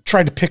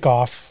tried to pick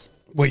off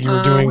what you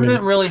were doing? We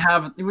didn't really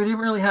have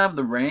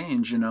the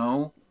range, you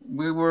know.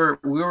 We were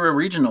a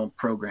regional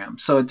program,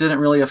 so it didn't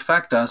really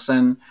affect us,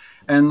 and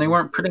they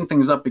weren't putting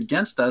things up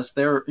against us.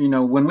 They were, you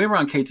know, when we were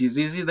on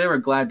KTZZ, they were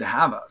glad to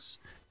have us,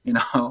 you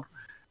know.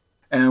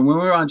 And when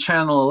we were on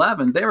Channel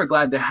 11, they were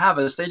glad to have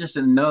us. They just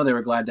didn't know they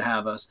were glad to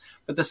have us.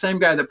 But the same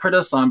guy that put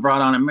us on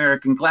brought on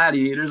American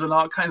Gladiators and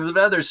all kinds of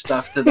other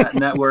stuff to that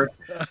network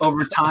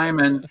over time,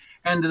 and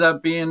ended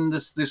up being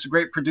this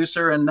great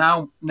producer. And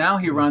now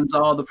he runs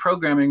all the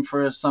programming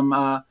for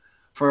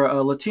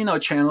a Latino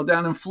channel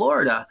down in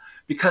Florida,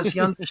 because he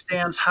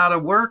understands how to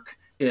work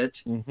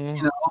it. Mm-hmm.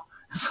 You know,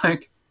 it's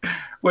like,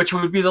 which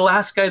would be the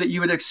last guy that you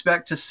would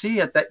expect to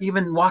see at that,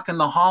 even walking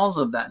the halls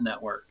of that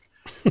network,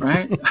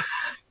 right?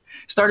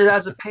 Started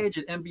as a page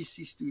at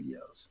NBC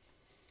Studios.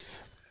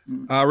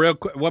 Real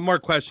quick, one more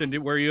question.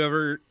 Were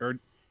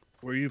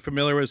you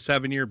familiar with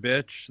 7 Year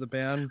Bitch, the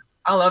band?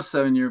 I love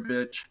 7 Year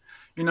Bitch.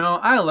 You know,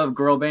 I love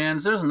girl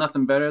bands. There's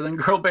nothing better than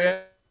girl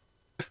bands.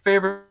 My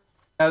favorite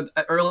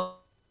early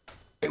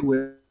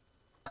with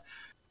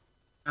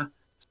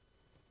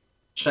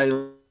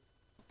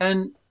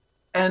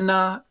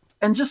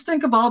and just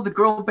think of all the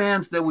girl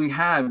bands that we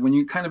had when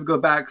you kind of go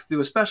back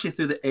through, especially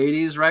through the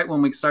 80s, right? When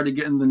we started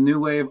getting the new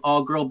wave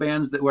all girl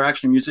bands that were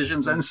actually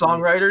musicians and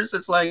songwriters.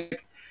 It's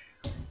like,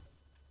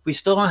 we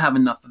still don't have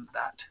enough of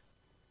that.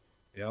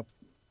 Yep.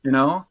 You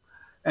know?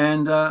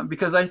 And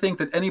because I think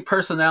that any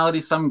personality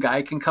some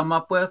guy can come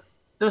up with,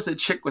 there's a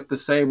chick with the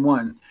same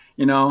one,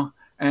 you know?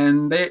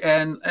 And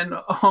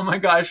oh my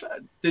gosh,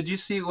 did you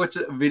see what's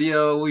a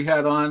video we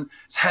had on?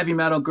 It's a heavy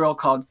metal girl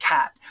called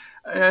Kat.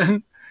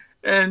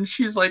 And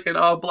she's like in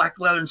all black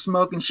leather and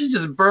smoke, and she's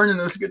just burning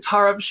this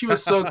guitar up. She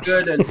was so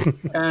good. And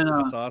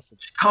that's awesome.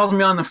 She calls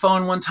me on the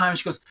phone one time.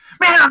 She goes,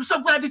 "Man, I'm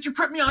so glad that you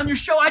put me on your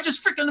show. I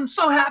just freaking am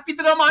so happy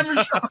that I'm on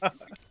your show."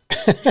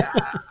 Yeah.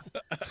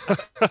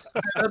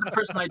 Another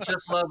person I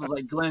just love is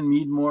like Glenn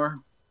Meadmore.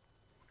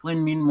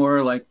 Glenn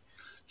Meadmore, like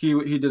he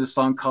did a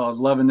song called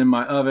 "Lovin' in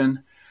My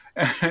Oven,"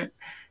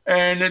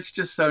 and it's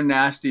just so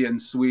nasty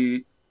and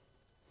sweet.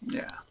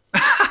 Yeah.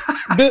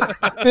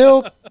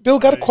 Bill,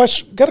 got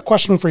a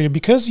question for you,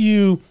 because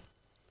you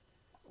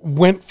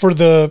went for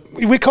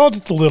we called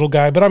it the little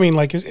guy, but I mean,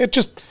 like, it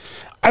just,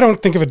 I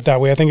don't think of it that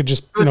way. I think it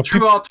just, you know,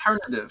 true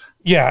alternative.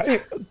 Yeah.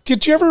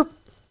 Did you ever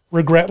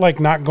regret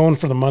like not going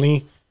for the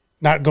money,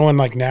 not going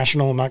like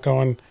national, not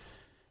going,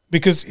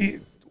 because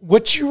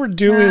what you were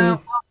doing? Yeah.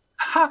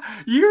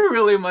 You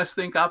really must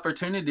think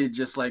opportunity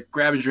just like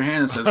grabs your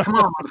hand and says, "Come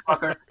on,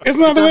 motherfucker." Isn't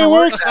that the way it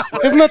works?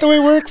 Isn't that the way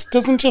it works?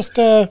 Doesn't just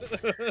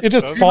it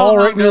just fall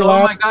right in your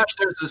lap? Oh my gosh,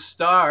 there's a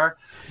star.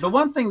 The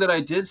one thing that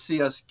I did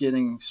see us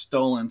getting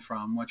stolen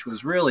from, which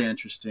was really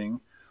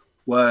interesting,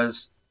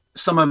 was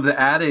some of the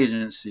ad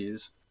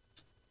agencies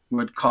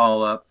would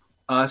call up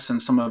us and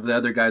some of the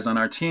other guys on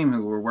our team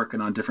who were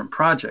working on different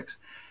projects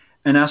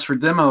and ask for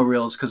demo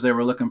reels because they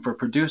were looking for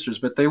producers,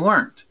 but they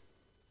weren't.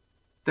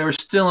 They were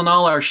stealing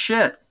all our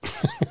shit.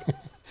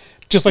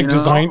 Just like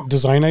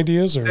design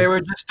ideas? Or? They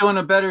were just doing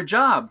a better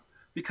job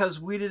because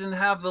we didn't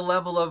have the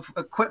level of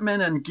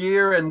equipment and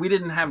gear, and we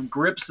didn't have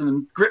grips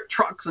and grip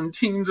trucks and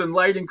teams and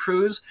lighting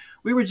crews.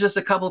 We were just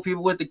a couple of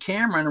people with the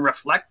camera and a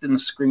reflecting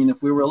screen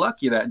if we were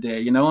lucky that day,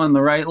 you know, and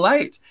the right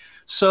light.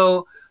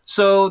 So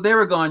they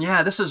were going,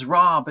 yeah, this is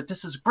raw, but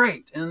this is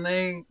great. And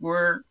they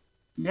were,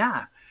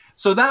 yeah.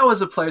 So that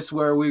was a place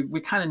where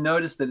we kind of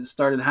noticed that it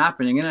started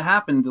happening, and it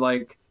happened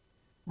like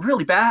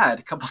really bad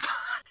a couple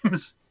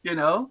times, you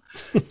know?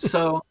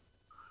 So,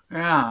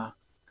 yeah.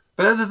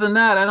 But other than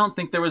that, I don't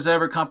think there was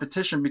ever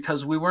competition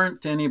because we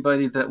weren't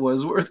anybody that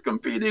was worth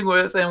competing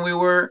with, and we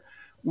were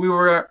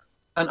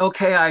an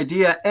okay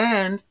idea,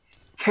 and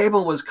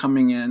cable was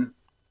coming in,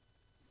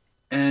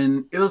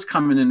 and it was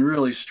coming in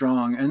really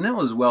strong, and it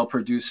was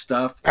well-produced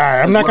stuff. All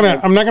right, I'm not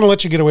gonna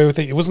let you get away with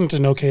it. It wasn't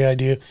an okay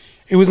idea.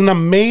 It was an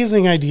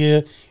amazing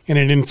idea, and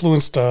it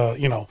influenced,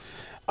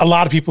 a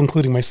lot of people,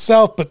 including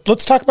myself. But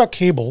let's talk about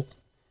cable.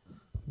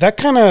 That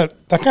kind of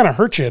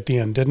hurt you at the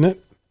end, didn't it?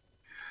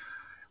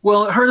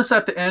 Well, it hurt us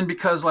at the end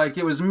because like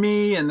it was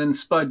me, and then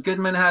Spud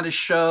Goodman had a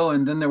show,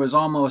 and then there was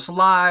Almost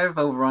Live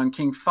over on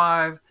King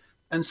 5.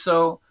 And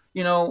so,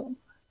 you know,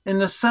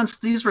 in a sense,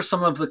 these were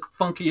some of the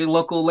funky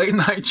local late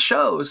night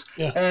shows.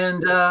 Yeah.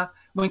 And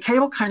when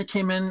cable kind of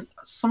came in,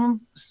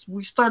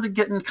 we started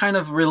getting kind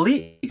of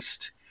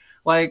released.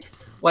 Like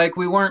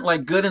we weren't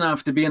like good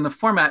enough to be in the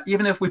format,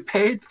 even if we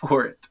paid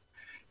for it,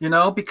 you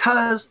know,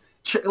 because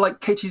like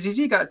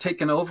KTZZ got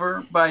taken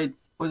over by,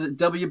 was it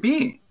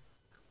WB?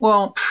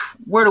 Well,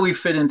 where do we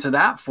fit into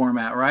that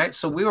format, right?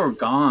 So we were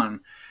gone,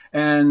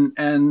 and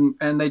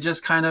they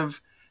just kind of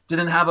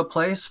didn't have a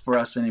place for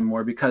us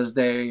anymore because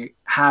they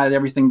had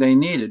everything they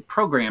needed,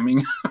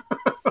 programming.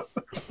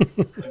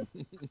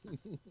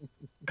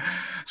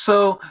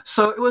 So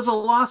it was a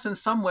loss in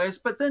some ways,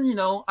 but then, you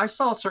know, I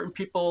saw certain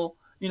people,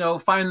 you know,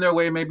 find their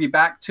way maybe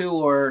back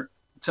to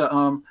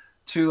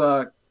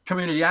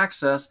community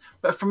access.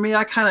 But for me,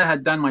 I kind of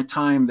had done my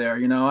time there.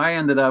 You know, I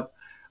ended up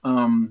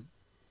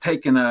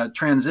taking a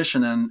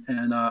transition,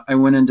 and I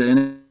went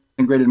into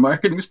integrated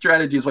marketing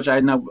strategies, which I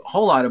didn't know a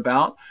whole lot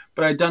about,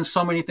 but I'd done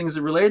so many things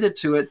that related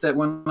to it that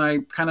when I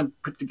kind of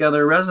put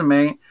together a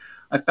resume,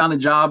 I found a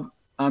job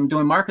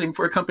doing marketing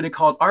for a company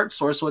called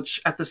ArtSource, which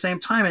at the same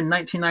time in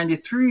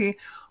 1993,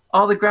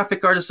 all the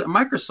graphic artists at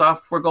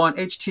Microsoft were going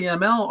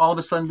HTML, all of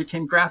a sudden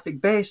became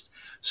graphic based.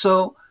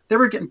 So they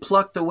were getting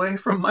plucked away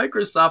from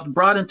Microsoft,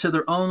 brought into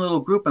their own little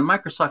group, and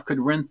Microsoft could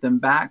rent them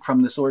back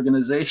from this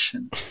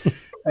organization.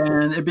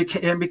 And it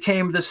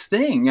became this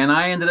thing. And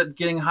I ended up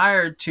getting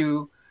hired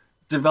to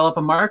develop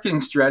a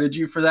marketing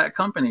strategy for that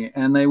company.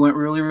 And they went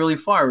really, really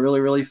far,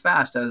 really, really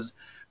fast,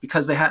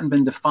 because they hadn't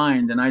been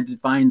defined. And I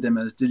defined them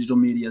as digital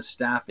media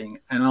staffing.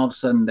 And all of a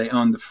sudden they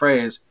owned the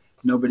phrase.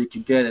 Nobody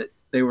could get it.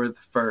 They were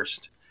the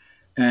first.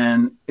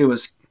 And it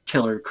was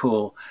killer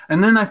cool.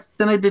 And then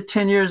I did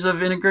 10 years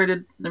of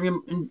integrated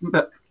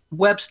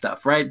web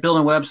stuff, right?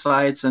 Building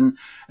websites and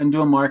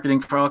doing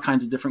marketing for all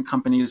kinds of different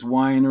companies,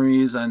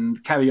 wineries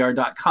and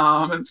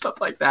caviar.com and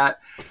stuff like that.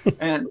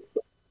 And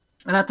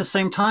at the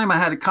same time, I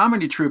had a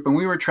comedy troupe, and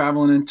we were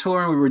traveling and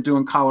touring. We were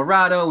doing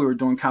Colorado, we were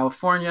doing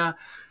California,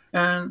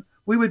 and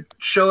we would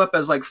show up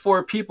as like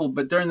 4 people,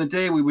 but during the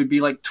day we would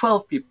be like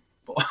 12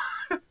 people.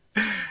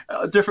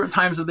 Different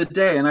times of the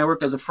day. And I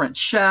worked as a French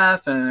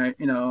chef, and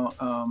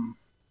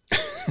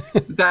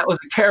that was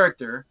a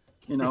character,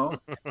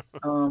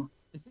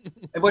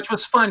 which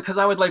was fun because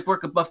I would like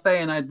work a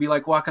buffet, and I'd be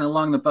like walking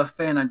along the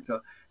buffet, and I'd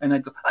go,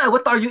 oh,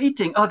 what are you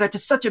eating? Oh, that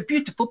is such a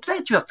beautiful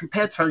plate you have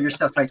prepared for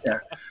yourself right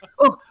there.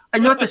 Oh, I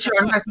notice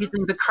you're not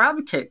eating the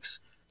crab cakes.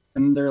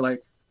 And they're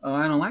like, oh,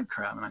 I don't like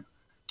crab. And I go,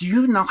 do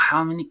you know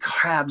how many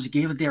crabs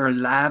gave their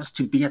lives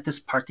to be at this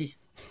party?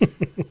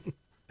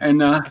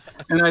 And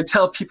I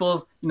tell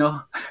people,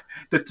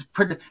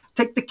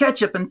 take the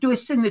ketchup and do a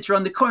signature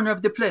on the corner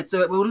of the plate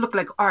so it will look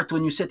like art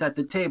when you sit at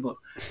the table.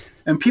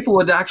 And people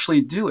would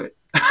actually do it.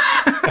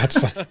 That's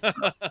fun.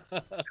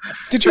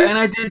 And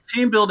I did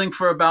team building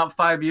for about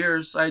 5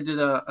 years. I did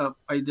a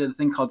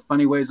thing called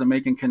Funny Ways of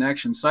Making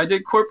Connections. So I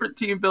did corporate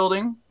team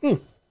building. And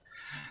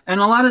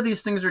a lot of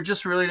these things are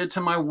just related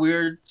to my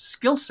weird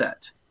skill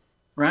set.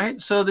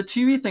 Right. So the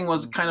TV thing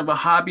was kind of a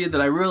hobby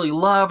that I really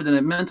loved, and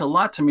it meant a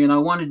lot to me. And I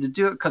wanted to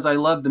do it because I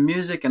loved the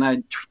music, and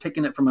I'd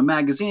taken it from a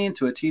magazine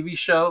to a TV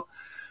show.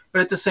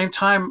 But at the same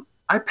time,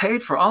 I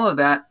paid for all of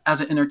that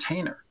as an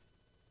entertainer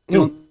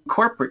doing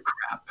corporate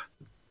crap.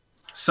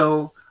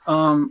 So,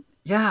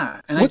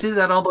 yeah. And I did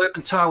that all the way up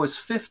until I was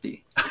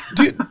 50.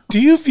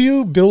 Do you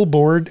view Bill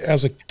Board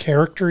as a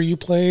character you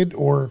played,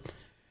 or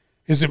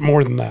is it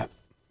more than that?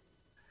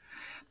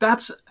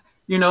 That's...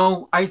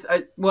 I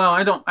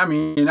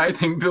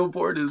think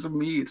Billboard is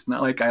me. It's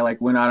not like I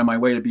went out of my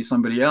way to be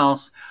somebody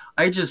else.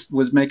 I just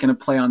was making a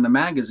play on the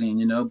magazine,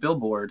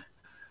 Billboard.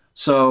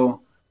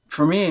 So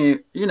for me,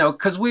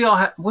 because we all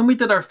had, when we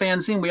did our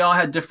fanzine, we all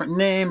had different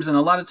names. And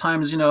a lot of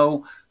times,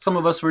 some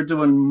of us were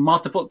doing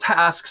multiple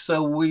tasks.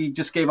 So we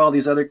just gave all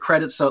these other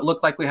credits. So it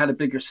looked like we had a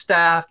bigger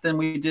staff than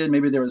we did.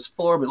 Maybe there was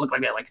 4, but it looked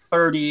like we had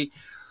 30.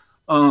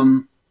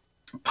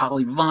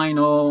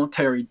 Polyvinyl,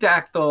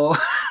 pterodactyl.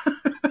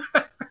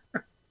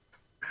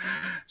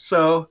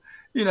 So,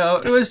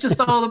 it was just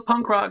all the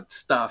punk rock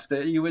stuff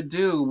that you would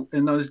do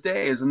in those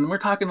days. And we're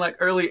talking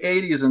early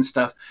 80s and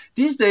stuff.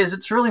 These days,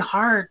 it's really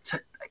hard to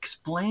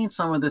explain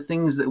some of the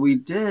things that we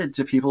did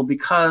to people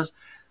because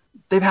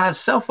they've had a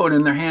cell phone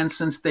in their hand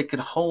since they could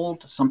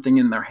hold something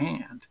in their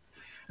hand.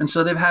 And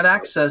so they've had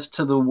access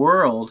to the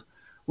world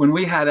when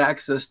we had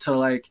access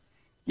to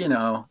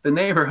the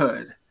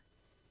neighborhood.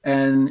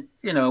 And,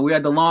 we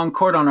had the long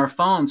cord on our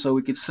phone so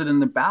we could sit in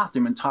the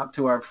bathroom and talk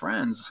to our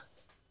friends.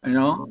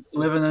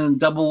 Living in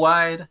double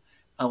wide,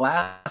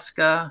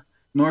 Alaska,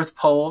 North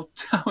Pole.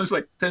 I was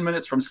 10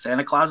 minutes from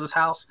Santa Claus's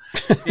house,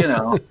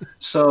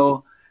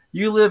 So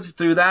you lived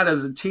through that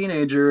as a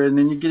teenager, and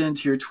then you get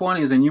into your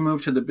 20s and you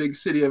move to the big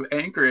city of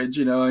Anchorage,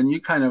 and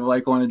you kind of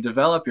want to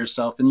develop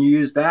yourself, and you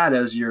use that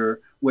as your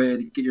way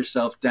to get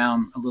yourself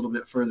down a little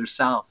bit further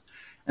south.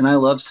 And I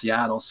love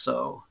Seattle,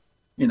 so,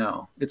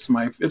 it's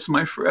my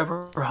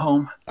forever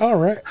home. All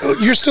right.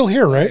 You're still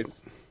here, right?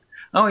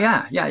 Oh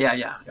yeah.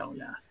 Oh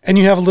yeah. And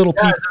you have a little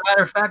Yeah, pea. as a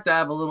matter of fact, I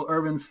have a little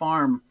urban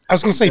farm. I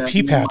was going to say that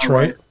pea me and patch, my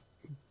right?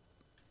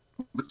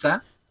 wife- What's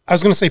that? I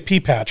was going to say pea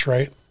patch,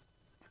 right?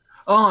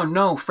 Oh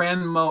no,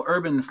 Franmo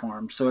Urban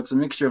Farm. So it's a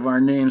mixture of our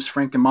names,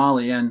 Frank and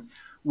Molly, and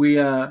we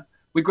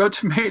grow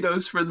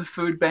tomatoes for the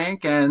food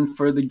bank and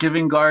for the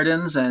Giving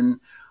Gardens, and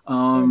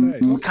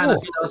nice. kind of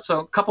Cool. so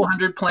a couple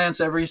hundred plants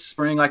every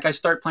spring. Like I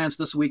start plants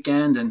this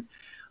weekend, and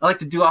I like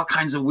to do all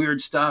kinds of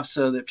weird stuff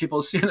so that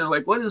people see and they're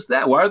like, "What is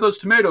that? Why are those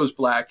tomatoes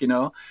black?"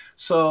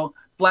 So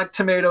black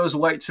tomatoes,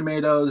 white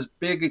tomatoes,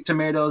 big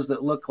tomatoes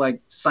that look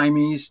like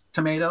Siamese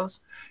tomatoes.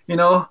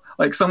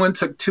 Like someone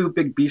took two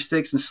big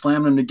beefsteaks and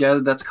slammed them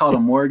together. That's called a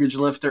mortgage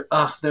lifter.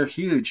 Oh, they're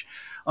huge.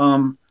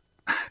 Um,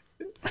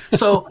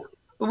 so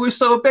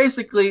so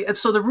basically, and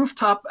so the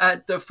rooftop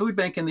at the food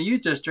bank in the U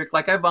District,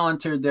 like I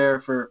volunteered there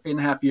for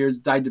 8.5 years,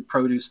 did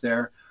produce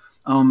there.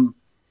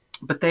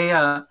 But they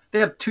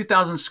have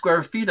 2,000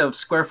 square feet of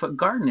square foot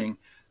gardening.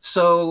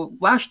 So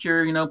last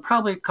year,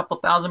 probably a couple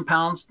thousand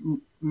pounds,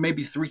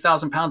 maybe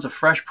 3,000 pounds of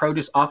fresh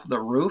produce off of the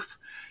roof.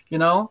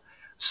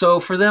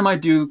 So for them, I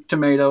do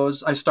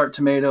tomatoes. I start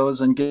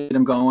tomatoes and get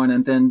them going.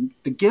 And then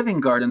the Giving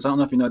Gardens, I don't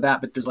know if you know that,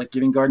 but there's like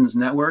Giving Gardens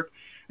Network.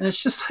 And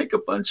it's just like a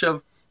bunch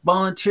of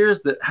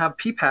volunteers that have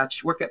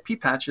work at pea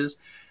patches.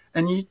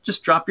 And you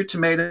just drop your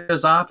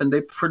tomatoes off and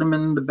they put them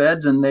in the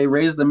beds and they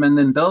raise them. And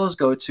then those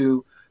go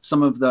to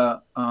some of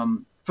the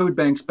food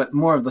banks, but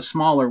more of the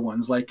smaller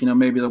ones, like,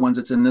 maybe the ones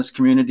that's in this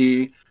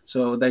community.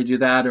 So they do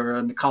that, or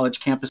on the college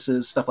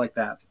campuses, stuff like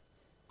that.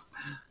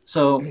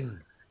 So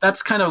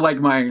that's kind of like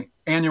my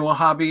annual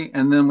hobby.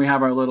 And then we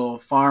have our little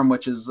farm,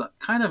 which is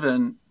kind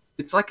of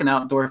it's like an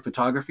outdoor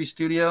photography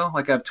studio.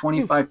 Like I have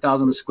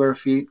 25,000 square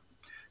feet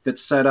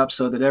that's set up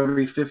so that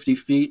every 50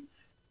 feet,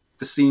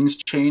 the scenes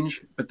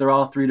change, but they're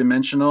all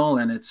 3-dimensional,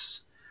 and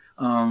it's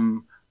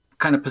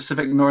kind of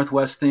Pacific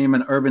Northwest theme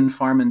and urban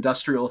farm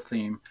industrial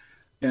theme.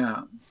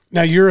 Yeah.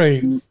 Now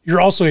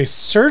you're also a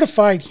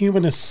certified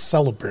humanist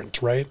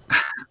celebrant, right?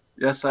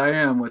 Yes, I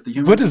am with the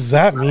human. What does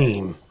that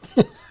mean?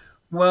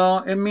 Well,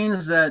 it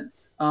means that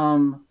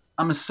I'm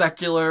a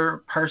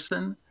secular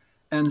person,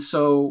 and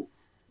so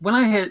when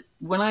I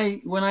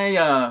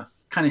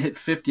kind of hit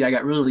 50, I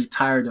got really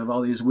tired of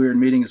all these weird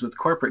meetings with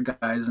corporate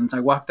guys, and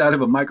I walked out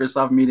of a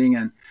Microsoft meeting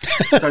and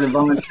started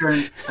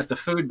volunteering at the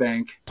food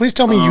bank. Please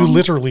tell me you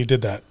literally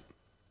did that.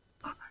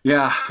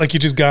 Yeah. Like you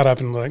just got up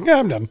and like, yeah,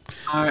 I'm done.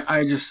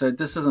 I just said,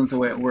 this isn't the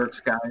way it works,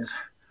 guys.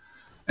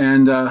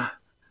 And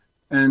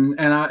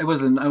it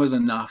was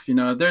enough.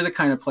 They're the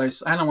kind of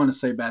place, I don't want to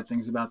say bad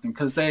things about them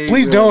because they.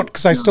 Please don't,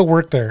 because I still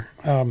work there.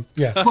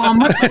 Yeah. Well,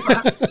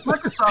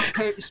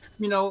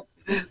 Microsoft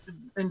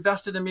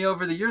invested in me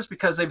over the years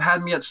because they've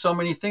had me at so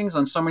many things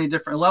on so many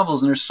different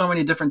levels, and there's so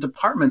many different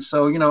departments.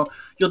 So,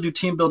 you'll do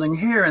team building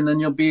here, and then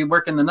you'll be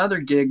working another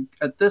gig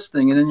at this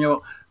thing, and then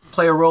you'll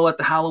play a role at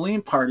the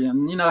Halloween party.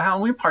 And,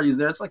 Halloween parties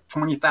there, it's like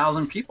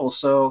 20,000 people.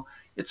 So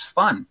it's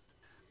fun.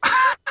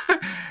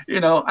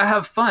 I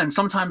have fun.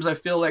 Sometimes I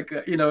feel like,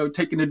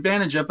 taken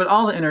advantage of, but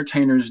all the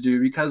entertainers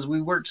do because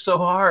we work so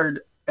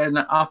hard and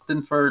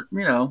often for,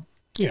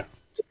 Yeah.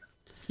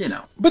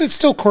 But it's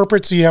still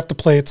corporate, so you have to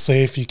play it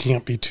safe. You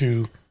can't be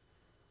too.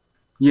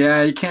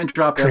 Yeah, you can't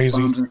drop crazy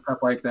F-bombs and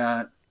stuff like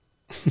that.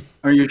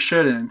 Or you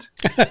shouldn't.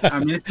 I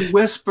mean, if you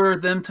whisper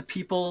them to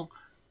people,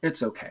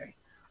 it's okay.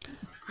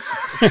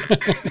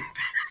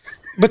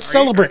 But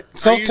celebrate.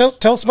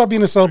 Tell us about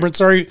being a celebrant.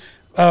 Sorry,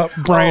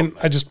 Brian,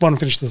 I just want to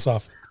finish this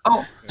off.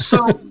 Oh,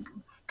 so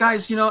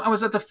guys, I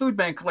was at the food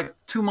bank like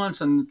 2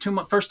 months, and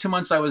first 2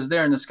 months I was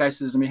there, and this guy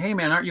says to me, "Hey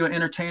man, aren't you an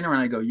entertainer?"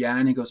 And I go, "Yeah."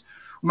 And he goes,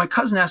 "Well, my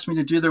cousin asked me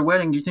to do their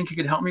wedding. Do you think you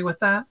could help me with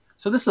that?"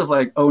 So this is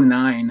like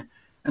 2009.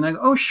 And I go,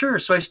 "Oh, sure."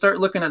 So I start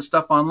looking at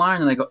stuff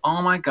online, and I go,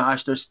 "Oh my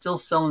gosh, they're still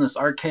selling this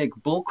archaic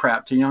bull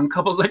crap to young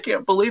couples. I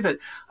can't believe it.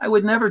 I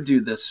would never do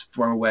this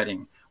for a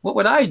wedding. What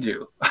would I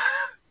do?"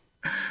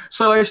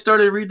 So I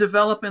started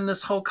redeveloping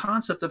this whole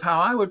concept of how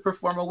I would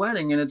perform a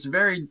wedding, and it's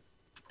very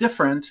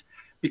different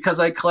because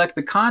I collect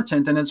the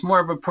content, and it's more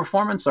of a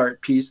performance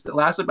art piece that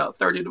lasts about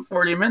 30 to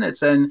 40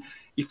 minutes. And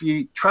if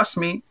you trust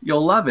me,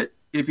 you'll love it.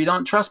 If you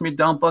don't trust me,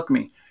 don't book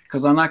me,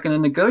 because I'm not going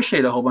to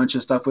negotiate a whole bunch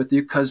of stuff with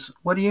you, because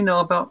what do you know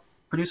about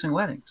producing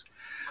weddings?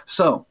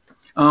 So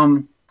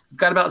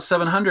got about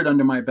 700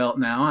 under my belt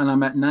now, and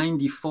I'm at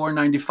 94,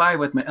 95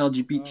 with my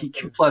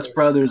LGBTQ plus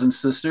brothers and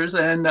sisters,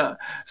 and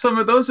some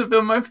of those have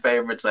been my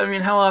favorites. I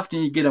mean, how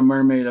often you get a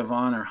mermaid of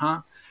honor,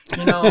 huh?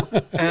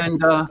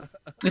 And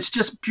it's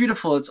just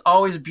beautiful. It's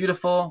always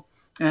beautiful.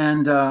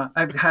 And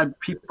I've had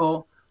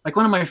people, like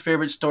one of my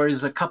favorite stories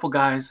is a couple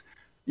guys,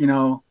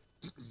 I'll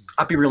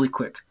be really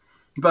quick.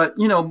 But,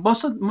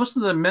 most of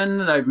the men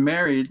that I've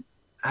married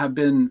have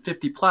been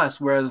 50 plus,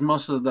 whereas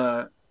most of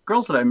the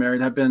girls that I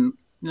married have been,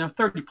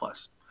 30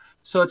 plus.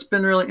 So it's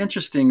been really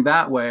interesting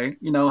that way,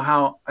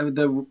 how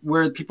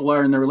where people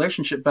are in their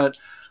relationship. But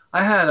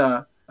I had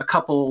a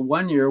couple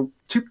one year,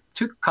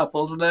 two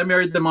couples, and I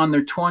married them on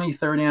their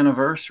 23rd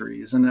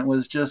anniversaries, and it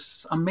was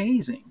just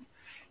amazing,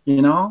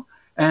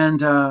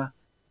 And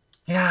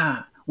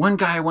yeah, one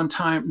guy one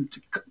time,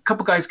 a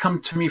couple guys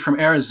come to me from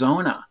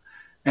Arizona,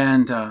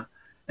 and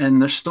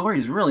their story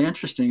is really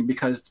interesting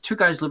because the two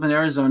guys live in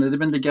Arizona. They've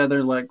been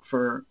together like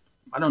for,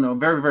 I don't know, a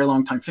very, very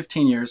long time,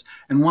 15 years,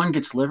 and one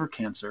gets liver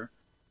cancer.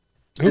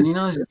 Ooh. And he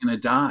knows he's going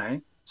to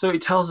die. So he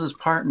tells his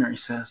partner, he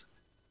says,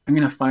 I'm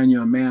going to find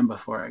you a man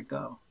before I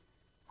go.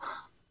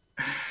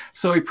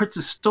 So he puts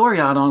a story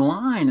out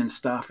online and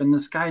stuff. And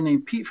this guy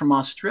named Pete from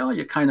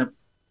Australia kind of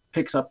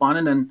picks up on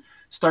it and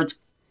starts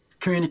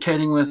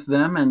communicating with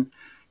them and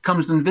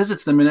comes and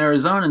visits them in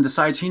Arizona and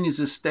decides he needs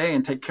to stay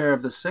and take care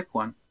of the sick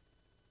one.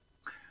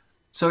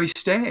 So he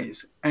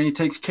stays and he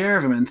takes care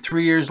of him. And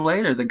 3 years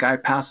later, the guy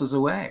passes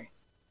away.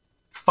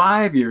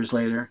 5 years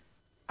later,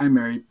 I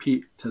married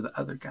Pete to the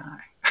other guy.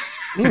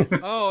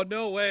 Oh,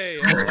 no way.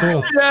 That's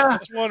cool. Yeah,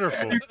 That's wonderful.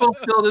 and he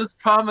fulfilled his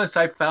promise.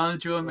 I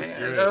found you a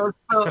man. It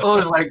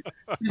was like,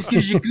 it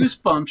gives you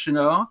goosebumps, you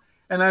know.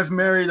 And I've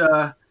married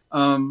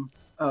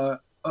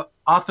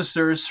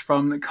officers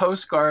from the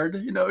Coast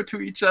Guard, you know,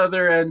 to each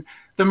other. And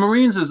the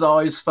Marines is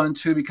always fun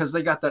too because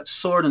they got that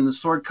sword and the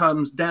sword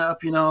comes down,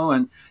 you know,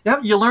 and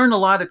you learn a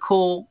lot of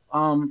cool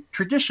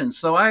traditions.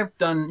 So I've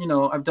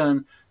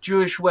done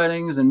Jewish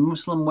weddings and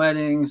Muslim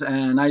weddings,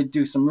 and I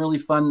do some really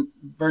fun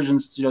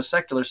versions, you know,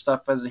 secular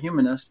stuff as a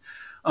humanist.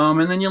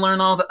 And then you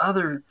learn all the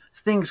other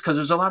things because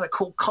there's a lot of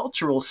cool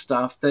cultural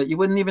stuff that you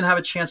wouldn't even have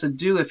a chance to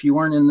do if you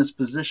weren't in this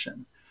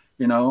position,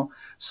 you know.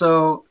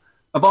 So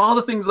of all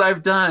the things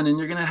I've done, and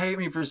you're going to hate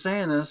me for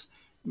saying this,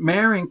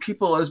 marrying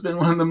people has been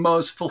one of the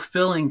most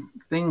fulfilling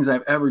things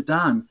I've ever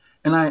done.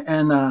 And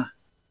over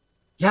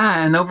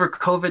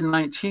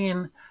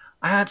COVID-19,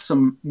 I had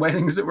some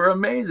weddings that were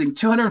amazing.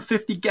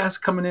 250 guests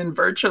coming in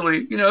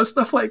virtually, you know,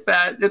 stuff like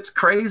that. It's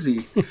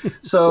crazy.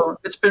 So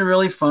it's been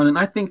really fun. And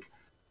I think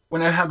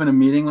when I'm having a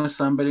meeting with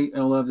somebody, I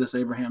love this,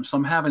 Abraham. So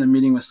I'm having a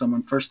meeting with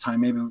someone first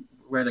time, maybe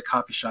we're at a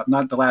coffee shop,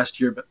 not the last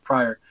year, but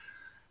prior.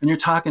 And you're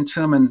talking to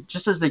them, and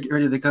just as they get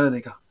ready to go,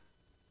 they go,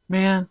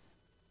 man,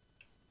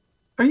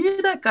 are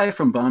you that guy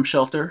from Bomb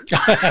Shelter?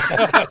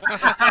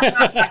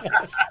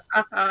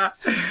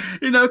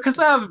 You know, because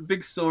I have a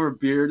big silver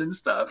beard and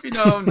stuff, you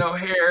know, no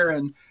hair.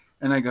 And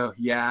I go,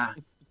 yeah.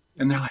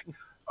 And they're like,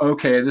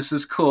 okay, this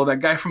is cool. That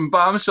guy from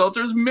Bomb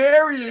Shelter is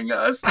marrying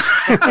us.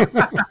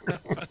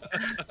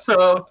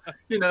 So,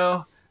 you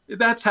know,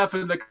 that's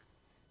happened.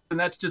 And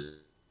that's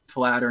just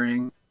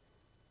flattering.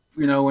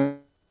 You know, when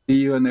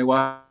you and they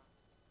walk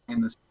in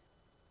the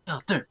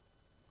shelter.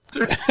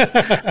 So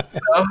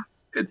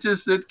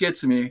it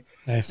gets me.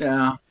 Nice.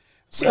 Yeah.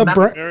 So,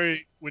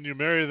 When you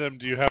marry them,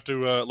 do you have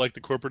to, like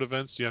the corporate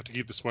events, do you have to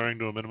keep the swearing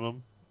to a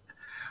minimum?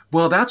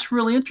 Well, that's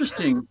really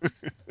interesting,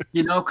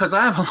 you know, because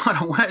I have a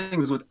lot of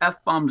weddings with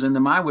F-bombs in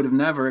them. I would have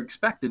never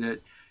expected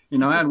it. You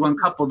know, I had one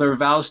couple, their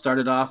vows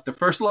started off, the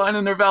first line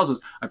in their vows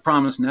was, I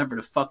promise never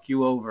to fuck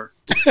you over.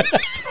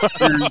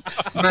 And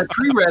when I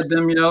pre-read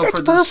them, you know, that's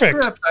for the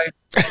perfect. script,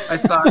 I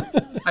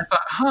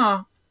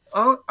thought,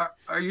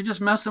 are you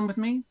just messing with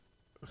me?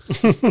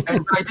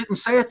 And I didn't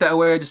say it that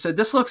way. I just said,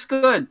 this looks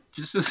good.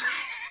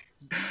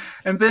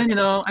 And then, you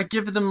know, I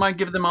give them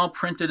all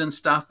printed and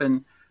stuff,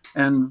 and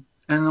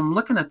I'm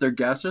looking at their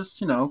guests.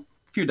 There's, you know,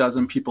 a few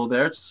dozen people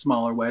there. It's a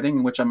smaller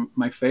wedding, which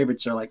my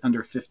favorites are like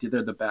under 50.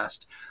 They're the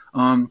best.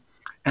 And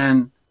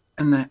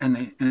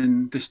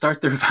they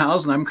start their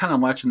vows, and I'm kind of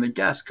watching the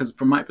guests because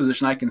from my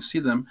position I can see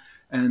them,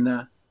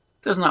 and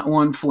there's not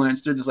one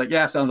flinch. They're just like,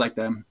 yeah, sounds like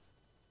them.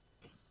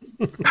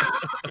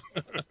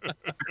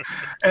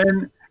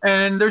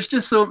 and there's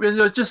just so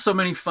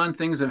many fun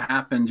things have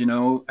happened, you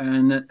know,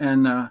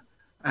 and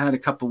I had a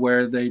couple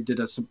where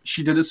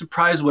she did a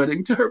surprise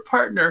wedding to her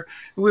partner.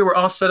 We were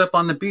all set up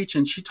on the beach,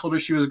 and she told her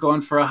she was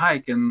going for a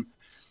hike, and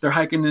they're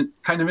hiking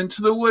kind of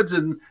into the woods,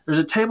 and there's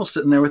a table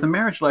sitting there with a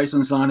marriage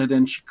license on it,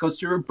 and she goes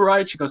to her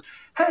bride. She goes,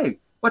 hey,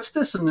 what's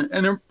this?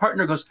 And her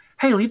partner goes,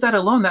 hey, leave that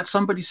alone. That's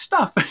somebody's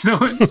stuff. You know,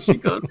 and she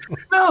goes,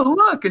 no,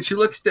 look. And she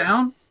looks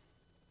down,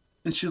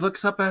 and she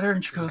looks up at her,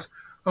 and she goes,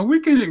 are we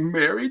getting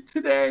married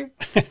today?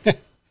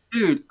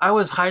 Dude, I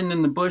was hiding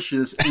in the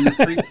bushes in a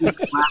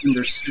 3-piece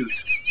lavender suit.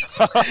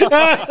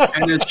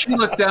 And as she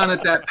looked down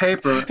at that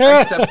paper,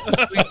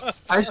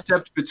 I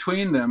stepped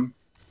between them.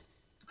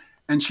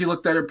 And she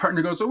looked at her partner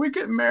and goes, are we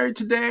getting married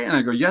today? And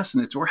I go, yes,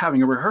 and we're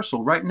having a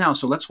rehearsal right now,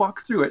 so let's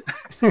walk through it.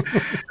 And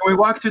we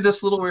walk through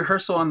this little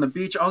rehearsal on the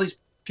beach. All these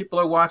people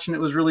are watching. It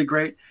was really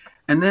great.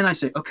 And then I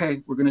say,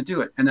 okay, we're going to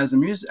do it. And as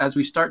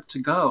we start to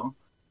go,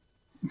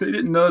 they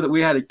didn't know that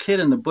we had a kid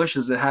in the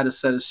bushes that had a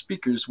set of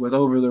speakers with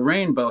Over the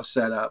Rainbow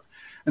set up.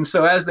 And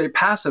so as they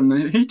pass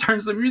him, he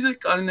turns the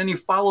music on, and then he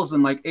follows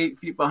them like 8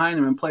 feet behind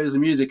him and plays the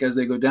music as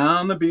they go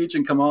down the beach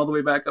and come all the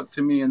way back up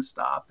to me and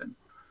stop. And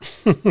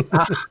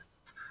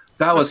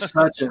that was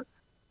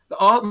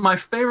all my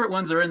favorite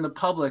ones are in the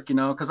public, you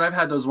know, because I've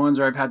had those ones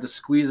where I've had to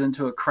squeeze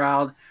into a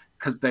crowd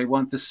because they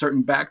want this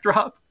certain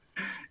backdrop.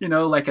 You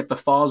know, like at the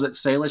falls at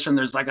Salish, and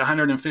there's like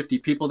 150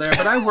 people there.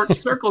 But I worked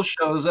circle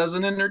shows as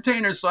an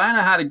entertainer, so I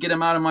know how to get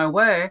them out of my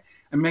way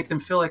and make them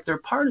feel like they're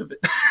part of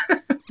it.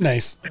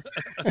 Nice.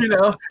 You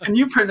know, and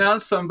you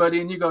pronounce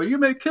somebody and you go, you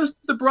may kiss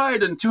the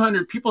bride, and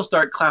 200 people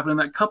start clapping, and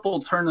that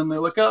couple turn and they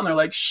look out and they're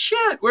like,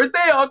 shit, where'd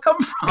they all come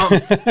from?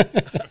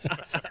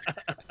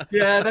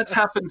 Yeah, that's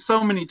happened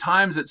so many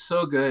times. It's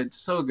so good.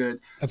 So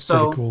good. That's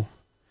so, pretty cool.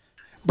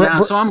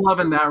 So I'm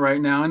loving that right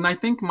now. And I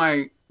think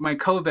my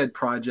COVID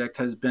project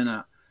has been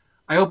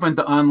I opened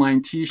the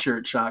online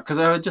t-shirt shop because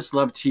I just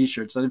love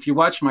t-shirts. And if you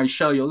watch my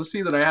show, you'll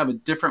see that I have a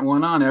different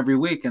one on every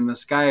week. And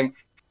this guy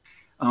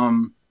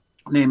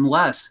named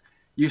Les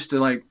used to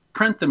like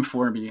print them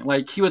for me.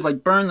 Like he would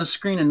like burn the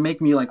screen and make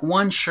me like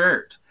one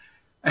shirt.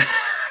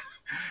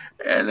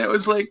 And it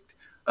was like,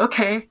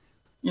 okay,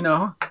 you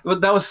know,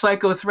 that was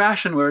Psycho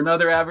Thrashenware,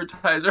 another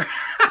advertiser.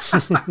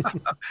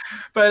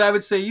 But I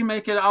would say, you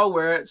make it, I'll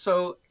wear it.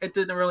 So it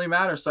didn't really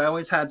matter. So I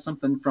always had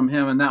something from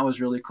him, and that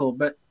was really cool.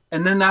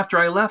 And then after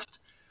I left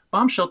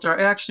Bomb Shelter,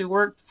 I actually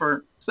worked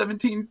for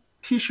 17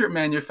 t-shirt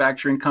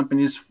manufacturing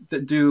companies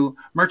that do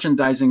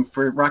merchandising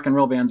for rock and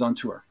roll bands on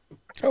tour.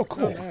 Oh,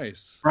 cool. Oh,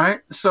 nice. Right?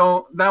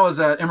 So that was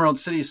at Emerald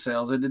City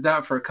Sales. I did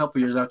that for a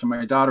couple years after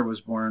my daughter was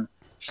born.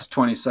 She's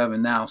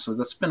 27 now, so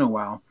that's been a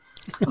while.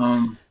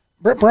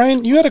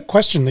 Brian, you had a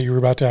question that you were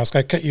about to ask.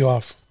 I cut you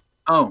off.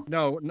 Oh.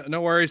 No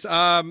worries.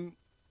 Do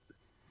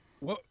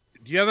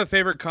you have a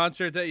favorite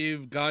concert that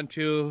you've gone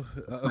to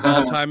of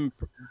all time?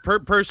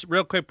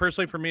 Real quick,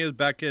 personally for me, is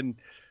back in,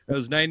 it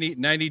was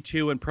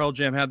 92 when Pearl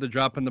Jam had the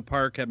Drop in the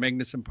Park at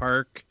Magnuson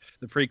Park,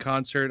 the free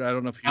concert. I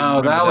don't know if you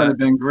remember that would have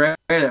been great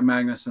at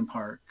Magnuson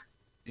Park.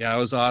 Yeah, it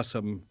was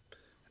awesome.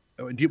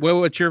 Do you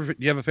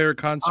have a favorite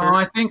concert? Oh,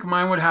 I think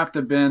mine would have to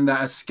have been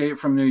that Escape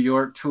from New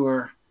York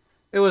tour.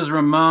 It was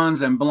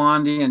Ramones and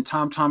Blondie and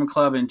Tom Tom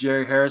Club and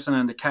Jerry Harrison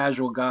and the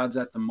Casual Gods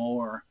at the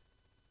Moore.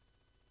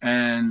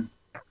 And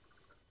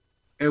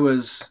it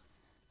was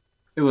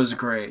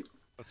great.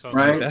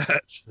 Right?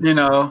 Like you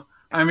know,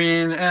 I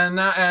mean, and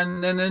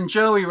then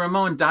Joey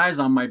Ramone dies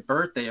on my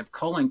birthday of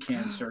colon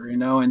cancer, you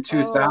know, in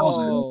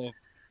 2000. Oh.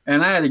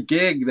 And I had a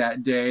gig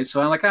that day,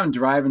 so I'm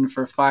driving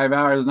for 5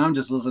 hours and I'm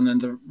just listening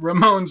to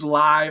Ramones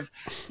live,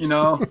 you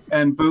know,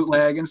 and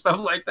bootleg and stuff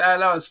like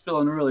that. I was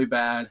feeling really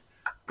bad.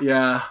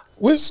 Yeah.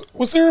 Was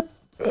there?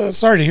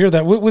 Sorry to hear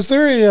that. Was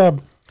there a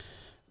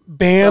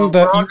band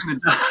we're all gonna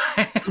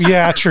die.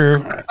 Yeah,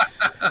 true.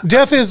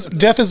 Death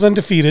is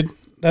undefeated.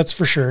 That's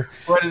for sure.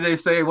 What did they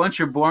say? Once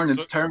you're born,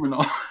 it's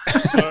terminal.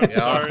 Sorry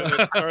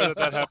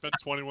that happened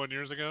 21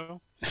 years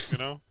ago. You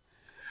know.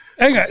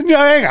 Hang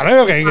on.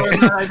 Okay.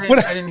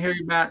 I didn't hear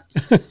you, Matt.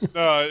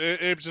 No,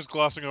 Abe's just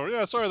glossing over.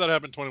 Yeah, sorry that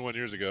happened 21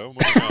 years ago.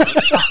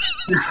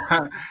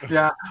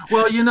 Yeah.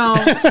 Well, you know,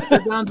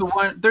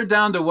 they're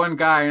down to one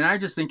guy, and I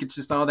just think it's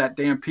just all that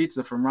damn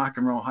pizza from Rock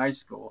and Roll High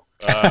School.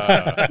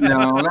 You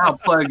know, that'll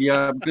plug you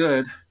up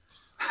good.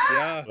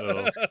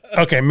 Yeah.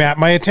 Okay, Matt,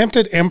 my attempt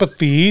at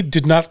empathy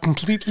did not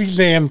completely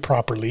land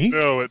properly.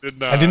 No, it did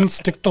not. I didn't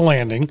stick the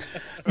landing.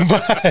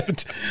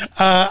 But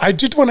I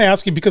did want to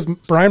ask you, because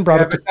Brian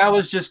brought up... But that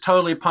was just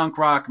totally punk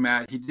rock,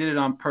 Matt. He did it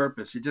on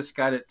purpose. You just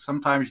got it.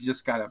 Sometimes you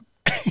just got to...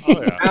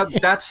 Oh, yeah.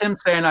 That's him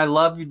saying, I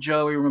love you,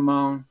 Joey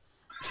Ramone.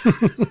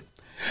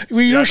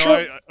 Well, you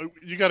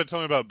got to tell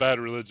me about Bad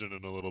Religion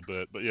in a little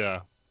bit, but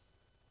yeah.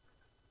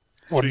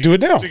 Well, do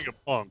it now. Speaking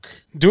of punk.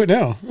 Do it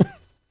now.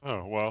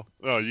 Oh, well.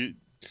 Oh, you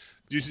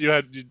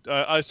had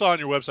I saw on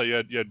your website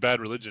you had Bad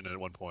Religion at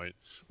one point.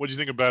 What do you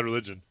think of Bad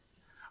Religion?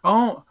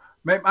 Oh,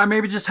 I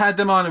maybe just had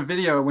them on a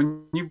video.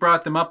 When you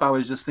brought them up, I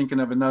was just thinking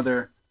of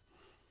another.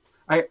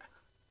 That's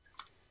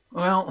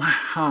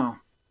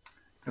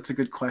a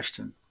good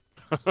question.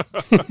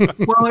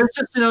 Well, it's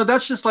just, you know,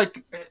 that's just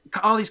like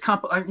all these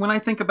when I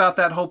think about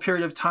that whole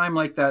period of time,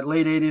 like that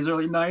late 80s,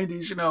 early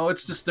 90s, you know,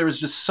 it's just, there was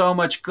just so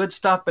much good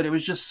stuff, but it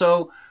was just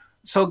so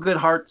good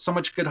so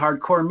much good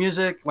hardcore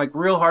music, like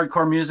real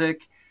hardcore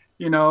music,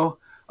 you know.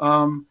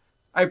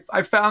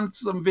 I found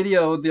some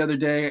video the other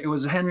day. It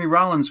was Henry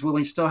Rollins when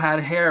he still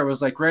had hair. It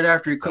was like right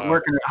after he quit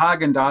working at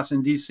Haagen-Dazs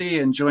in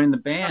DC and joined the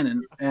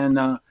band, and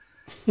I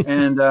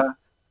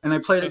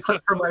played a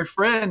clip for my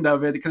friend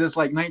of it because it's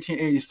like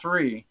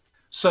 1983.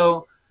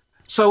 So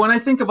when I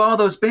think of all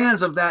those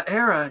bands of that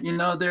era, you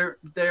know,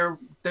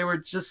 they were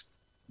just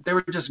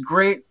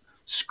great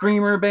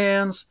screamer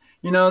bands.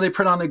 You know, they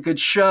put on a good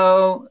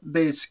show.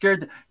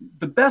 The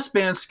best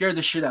bands scared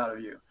the shit out of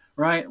you,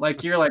 right?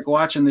 Like you're like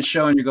watching the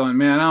show and you're going,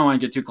 man, I don't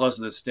want to get too close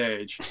to the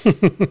stage.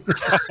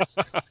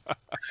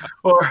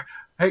 Or,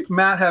 hey,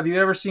 Matt, have you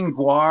ever seen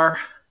Gwar?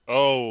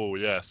 Oh,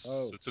 yes.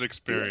 Oh. It's an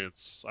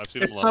experience. I've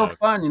seen it live. It's so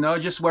fun, you know,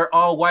 just wear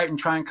all white and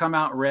try and come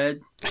out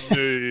red.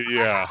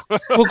 Yeah.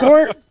 Well,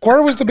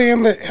 Gwar was the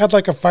band that had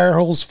like a fire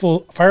hose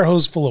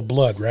full of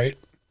blood, right?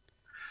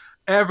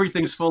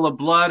 Everything's full of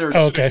blood or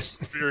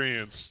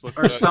experience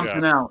or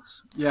something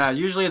else. Yeah,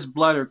 usually it's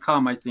blood or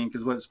cum, I think,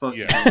 is what it's supposed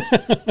to be.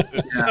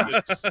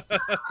 It's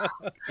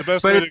the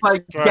best but it's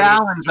like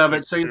gallons of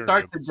it, so you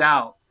start to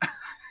doubt.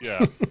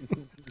 Yeah.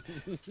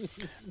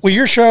 Well,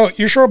 your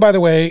show, by the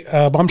way,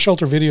 Bomb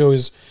Shelter Video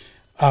is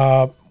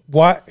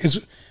what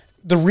is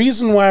the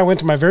reason why I went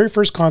to my very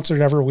first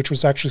concert ever, which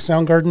was actually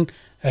Soundgarden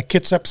at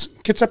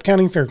Kitsap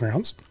County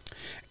Fairgrounds.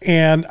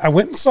 And I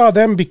went and saw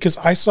them because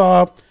I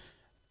saw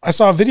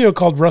a video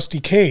called Rusty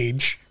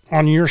Cage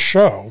on your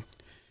show,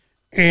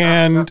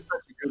 and That's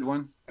such a good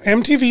one.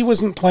 MTV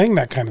wasn't playing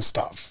that kind of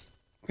stuff.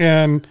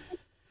 And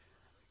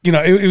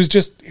it was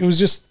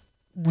just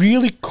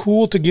really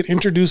cool to get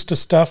introduced to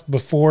stuff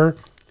before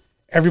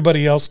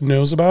everybody else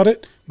knew about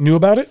it.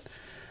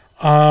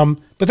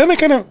 But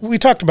then we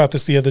talked about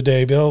this the other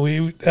day,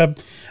 Bill.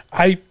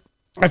 I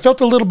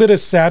felt a little bit of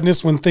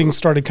sadness when things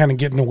started kind of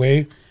getting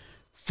away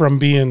from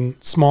being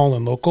small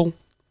and local.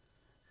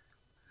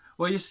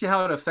 Well, you see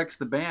how it affects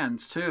the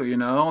bands too.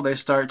 They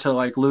start to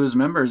like lose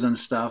members and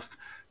stuff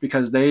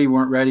because they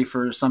weren't ready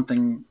for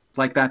something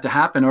like that to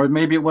happen, or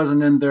maybe it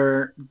wasn't in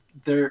their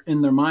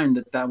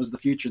mind that was the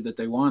future that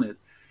they wanted.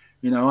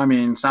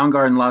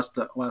 Soundgarden lost.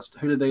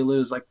 Who did they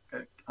lose? Like,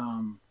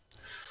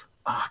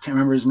 I can't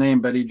remember his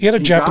name, but he had a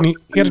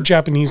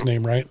Japanese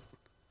name, right?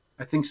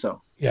 I think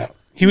so. Yeah,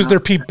 he was their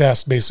Pete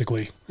Best,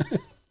 basically.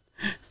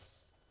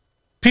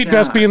 Pete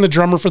Best being the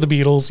drummer for the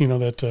Beatles.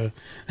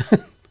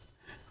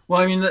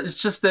 Well,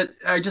 it's just that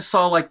I just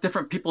saw like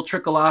different people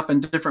trickle off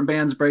and different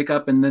bands break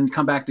up and then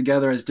come back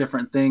together as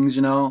different things.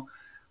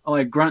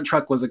 Like Grunt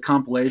Truck was a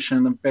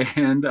compilation of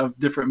band of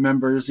different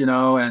members.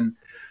 And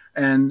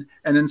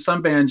in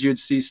some bands you'd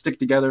see stick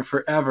together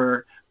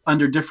forever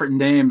under different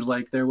names.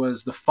 Like there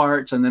was the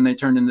Farts, and then they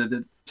turned into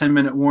the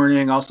 10-Minute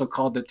Warning, also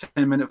called the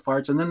 10-Minute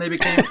Farts, and then they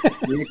became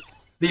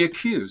the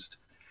Accused,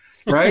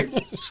 right?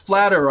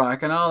 Splatter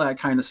Rock and all that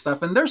kind of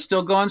stuff, and they're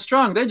still going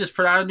strong. They just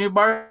put out a new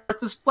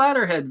Martha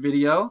Splatterhead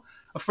video.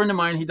 A friend of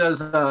mine, he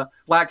does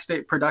Black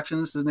State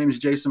Productions. His name is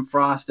Jason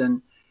Frost,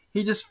 and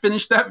he just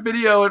finished that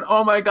video, and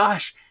oh my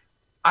gosh,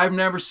 I've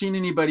never seen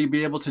anybody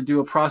be able to do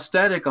a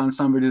prosthetic on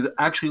somebody that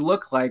actually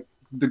looked like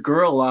the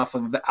girl off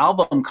of the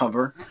album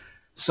cover.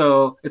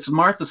 So it's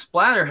Martha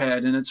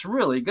Splatterhead, and it's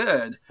really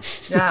good.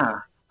 Yeah.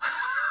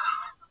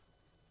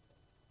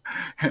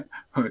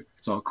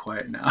 It's all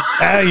quiet now.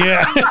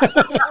 Yeah.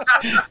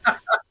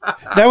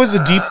 That was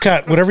a deep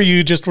cut. Whatever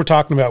you just were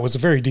talking about was a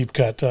very deep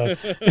cut.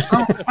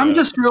 I'm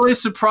just really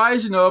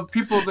surprised,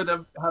 people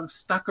that have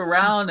stuck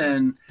around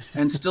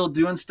and still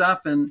doing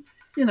stuff. And,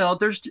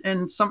 there's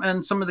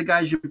some of the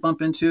guys you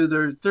bump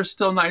into, they're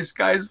still nice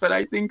guys, but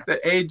I think the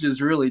age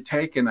has really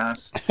taken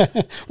us.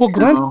 Well,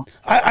 Grunt,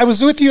 I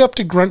was with you up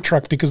to Grunt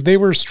Truck because they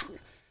were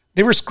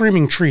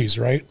Screaming Trees,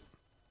 right?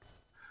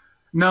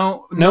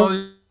 No,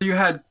 you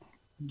had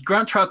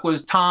Grunt Truck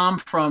was Tom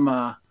from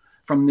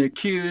The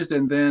Accused,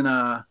 and then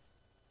I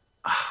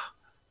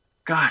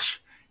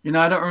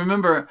don't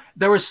remember.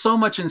 There was so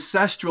much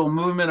ancestral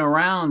movement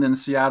around in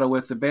Seattle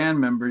with the band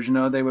members.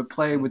 They would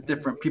play with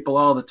different people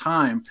all the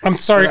time. I'm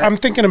sorry, I'm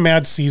thinking of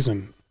Mad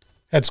Season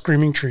at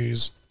Screaming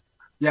Trees.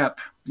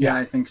 Yep. Yeah,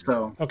 I think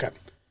so. Okay.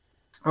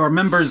 Or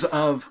members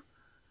of.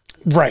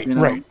 Right.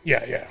 Right.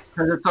 Yeah.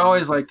 Because it's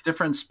always like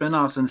different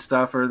spin-offs and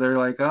stuff, or they're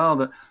like,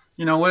 what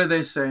do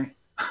they say?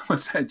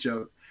 What's that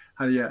joke?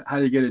 How do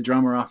you get a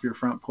drummer off your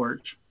front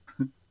porch?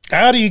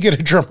 How do you get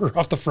a drummer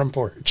off the front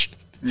porch?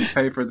 You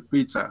pay for the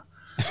pizza.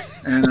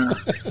 And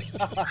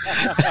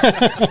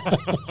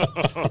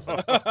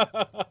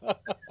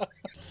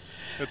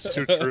it's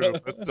too true.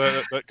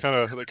 That kind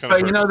of. But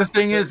the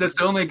thing is, it's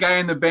the only guy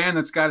in the band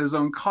that's got his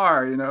own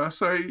car.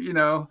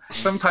 So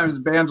sometimes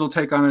bands will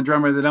take on a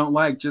drummer they don't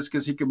like just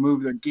because he can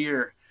move their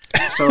gear.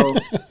 So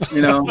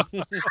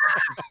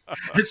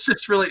it's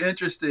just really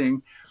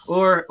interesting.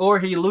 Or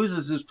he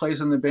loses his place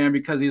in the band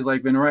because he's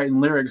like been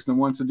writing lyrics and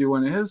wants to do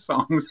one of his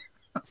songs.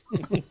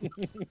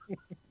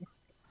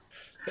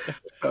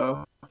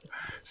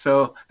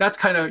 So that's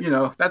kind of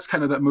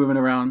that moving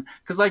around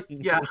because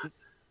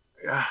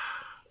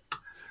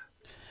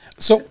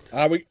So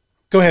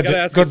go ahead. Gotta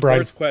ask Go a ahead,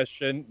 Brian. sports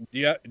question.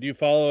 Do you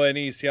follow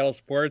any Seattle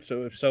sports?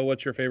 So if so,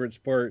 what's your favorite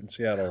sport in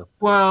Seattle?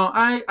 Well,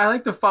 I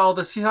like to follow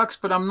the Seahawks,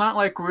 but I'm not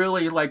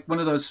really one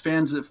of those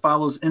fans that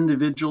follows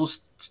individual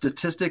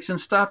statistics and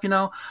stuff.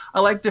 I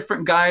like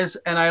different guys,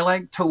 and I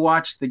like to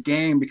watch the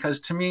game because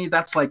to me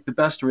that's like the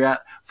best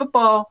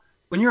football.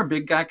 When you're a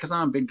big guy, because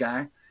I'm a big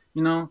guy,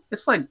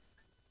 it's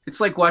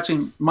like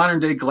watching modern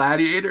day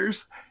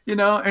gladiators,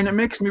 and it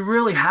makes me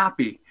really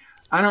happy.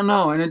 I don't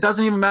know. And it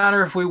doesn't even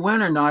matter if we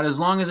win or not, as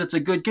long as it's a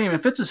good game.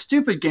 If it's a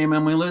stupid game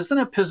and we lose, then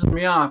it pisses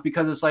me off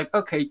because it's like,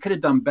 okay, you could have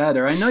done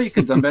better. I know you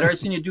could have done better. I've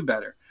seen you do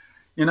better,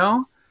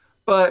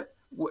 but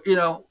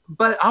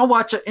I'll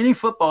watch any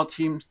football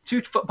team,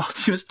 2 football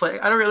teams play.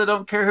 I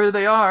don't care who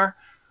they are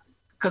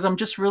because I'm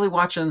just really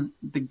watching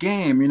the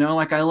game,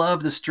 I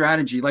love the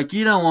strategy. Like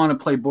you don't want to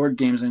play board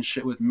games and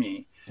shit with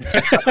me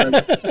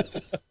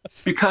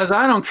because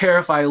I don't care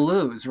if I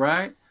lose.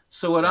 Right.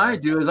 So what I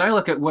do is I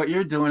look at what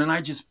you're doing and I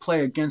just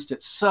play against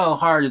it so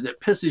hard that it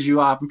pisses you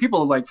off. And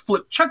people like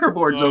flip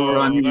checkerboards over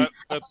on me.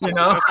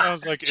 That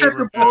sounds like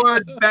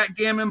checkerboard,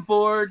 backgammon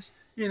boards.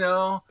 They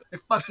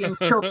fucking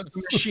tilt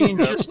the machine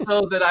just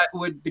so that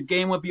the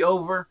game would be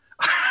over.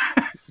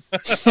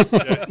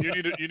 Yeah,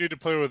 you need to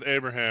play with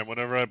Abraham.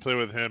 Whenever I play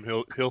with him,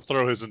 he'll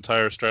throw his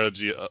entire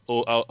strategy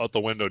out the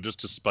window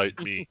just to spite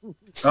me.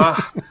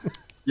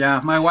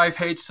 Yeah, my wife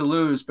hates to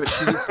lose, but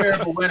she's a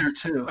terrible winner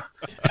too.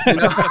 You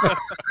know?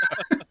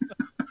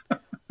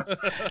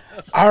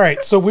 All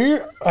right. So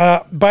we're,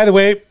 by the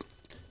way,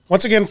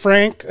 once again,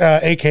 Frank,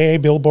 aka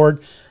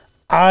Billboard,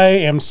 I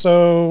am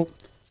so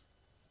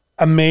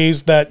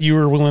amazed that you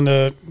were willing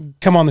to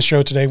come on the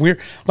show today.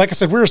 Like I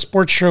said, we're a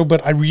sports show,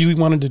 but I really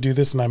wanted to do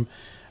this, and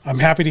I'm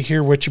happy to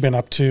hear what you've been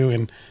up to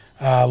and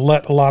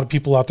let a lot of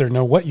people out there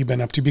know what you've been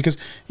up to, because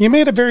you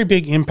made a very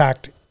big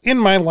impact in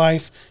my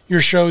life.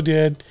 Your show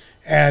did,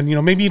 and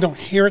maybe you don't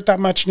hear it that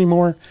much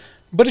anymore,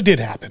 but it did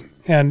happen.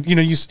 And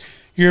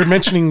you're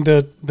mentioning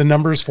the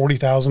numbers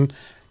 40,000.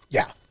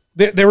 Yeah,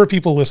 there were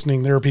people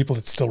listening. There are people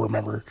that still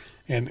remember,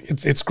 and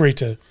it's great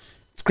to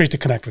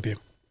connect with you.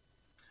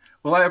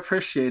 Well, I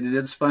appreciate it.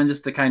 It's fun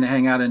just to kind of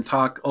hang out and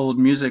talk old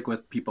music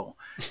with people,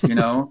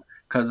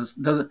 because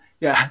it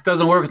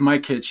doesn't work with my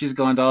kid. She's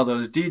going to all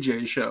those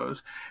DJ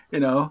shows,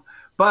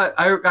 But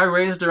I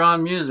raised her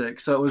on music,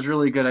 so it was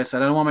really good. I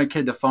said, I don't want my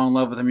kid to fall in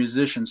love with a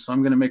musician, so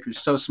I'm going to make her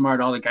so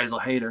smart all the guys will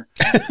hate her.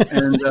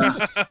 And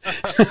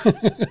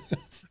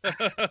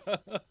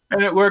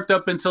and it worked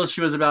up until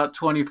she was about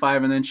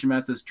 25, and then she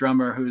met this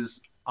drummer who's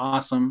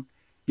awesome.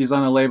 He's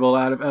on a label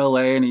out of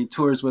LA, and he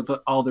tours with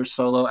all their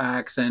solo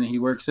acts, and he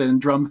works in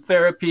drum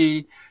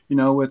therapy,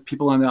 with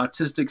people on the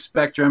autistic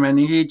spectrum. And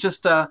he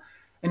just, and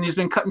he's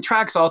been cutting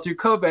tracks all through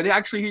COVID.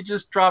 He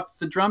just dropped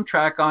the drum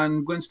track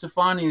on Gwen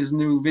Stefani's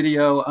new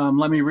video,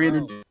 Let Me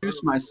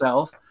Reintroduce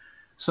Myself.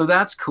 So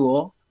that's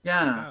cool.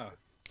 Yeah.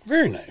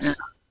 Very nice. Yeah.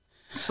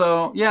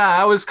 So, yeah,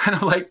 I was kind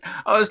of like,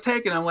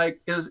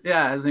 his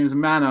name is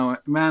Mano,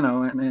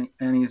 and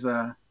he's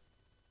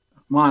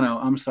Mono.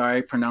 I'm sorry,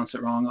 I pronounce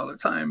it wrong all the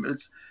time. But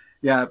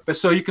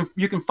so you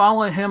can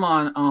follow him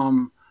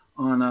on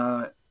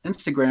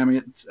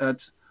Instagram.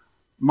 It's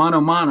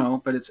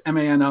Mono, but it's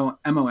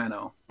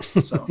MANOMONO.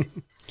 So, okay.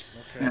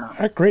 Yeah. All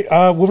right, great.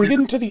 Well, we're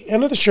getting to the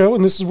end of the show,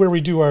 and this is where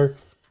we do our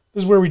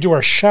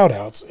shout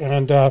outs.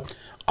 And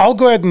I'll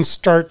go ahead and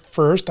start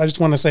first. I just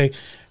want to say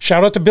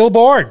shout out to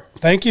Billboard.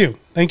 Thank you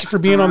for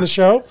being on the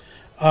show,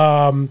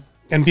 and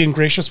being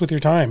gracious with your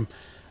time.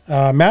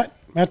 Matt,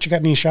 you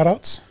got any shout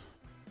outs?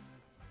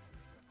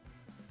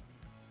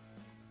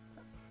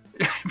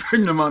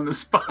 Putting him on the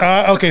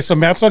spot. Okay, so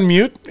Matt's on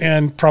mute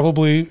and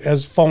probably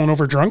has fallen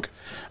over drunk.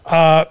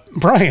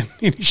 Brian,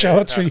 any shout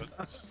outs for you?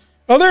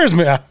 Oh, there's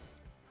Matt.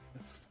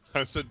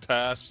 I said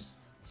pass.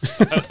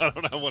 I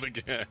don't have one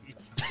again.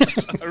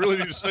 I really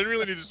need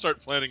to start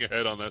planning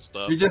ahead on that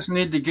stuff. You just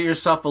need to get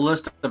yourself a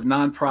list of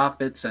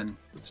nonprofits and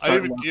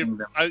start watching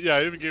them. I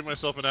even gave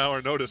myself an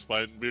hour notice.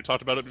 We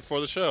talked about it before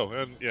the show,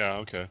 and yeah,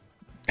 okay.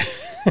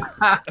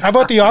 How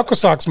about the Aqua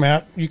Sox,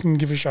 Matt? You can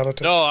give a shout out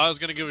to. No, I was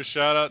going to give a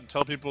shout out and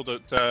tell people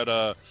that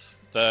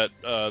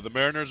the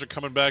Mariners are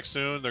coming back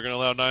soon. They're going to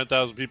allow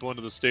 9,000 people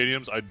into the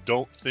stadiums. I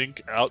don't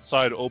think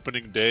outside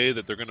opening day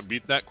that they're going to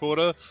beat that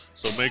quota.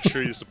 So make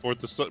sure you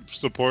support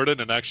it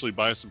and actually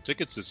buy some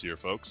tickets this year,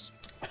 folks.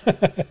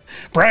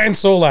 Brian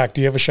Solak,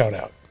 do you have a shout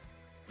out?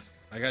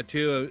 I got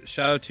two.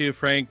 Shout out to you,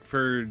 Frank,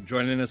 for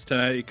joining us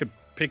tonight. You could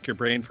pick your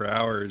brain for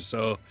hours.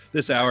 So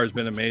this hour has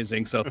been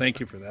amazing. So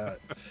thank you for that.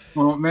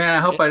 Well, man, I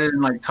hope I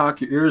didn't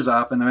talk your ears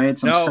off, and I made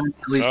some sense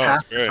at least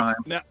half the time.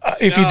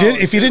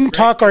 If you didn't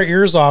talk our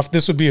ears off,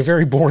 this would be a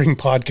very boring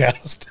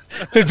podcast.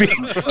 There'd be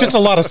just a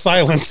lot of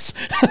silence.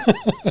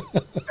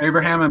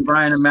 Abraham and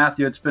Brian and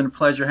Matthew, it's been a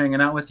pleasure hanging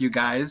out with you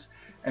guys,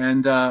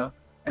 and I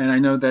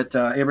know that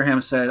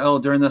Abraham said,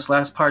 during this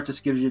last part,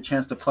 this gives you a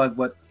chance to plug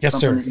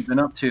something that you've been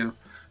up to.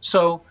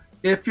 So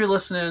if you're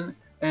listening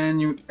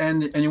and you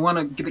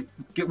want to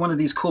get one of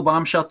these cool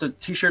Bomb Shelter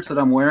t-shirts that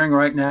I'm wearing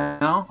right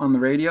now on the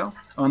radio,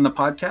 on the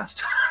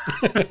podcast,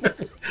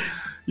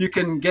 you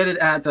can get it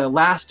at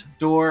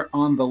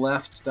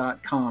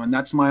lastdoorontheLeft.com. And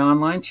that's my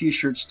online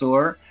t-shirt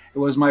store. It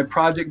was my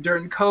project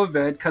during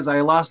COVID because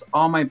I lost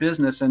all my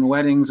business and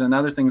weddings and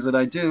other things that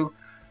I do.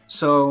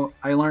 So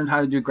I learned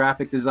how to do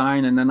graphic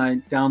design, and then I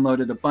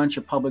downloaded a bunch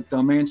of public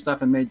domain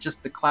stuff and made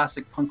just the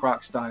classic punk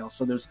rock style.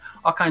 So there's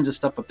all kinds of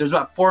stuff up. There's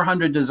about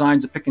 400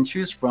 designs to pick and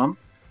choose from.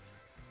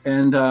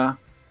 And I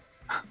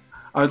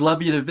would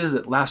love you to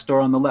visit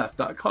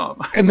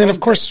lastdoorontheLeft.com. And then, of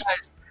course,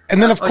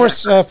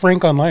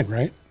 Frank Online,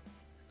 right?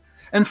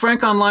 And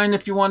Frank Online,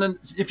 if you want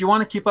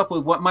to keep up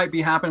with what might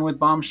be happening with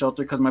Bomb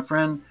Shelter, because my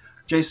friend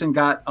Jason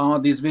got all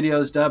these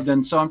videos dubbed,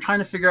 and so I'm trying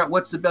to figure out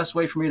what's the best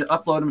way for me to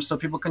upload them so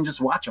people can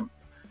just watch them,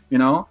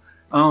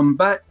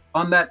 But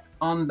on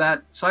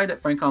that site at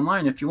Frank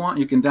Online, if you want,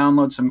 you can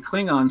download some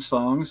Klingon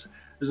songs.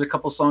 There's a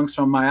couple songs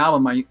from my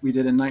album we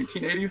did in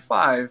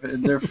 1985,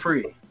 and they're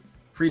free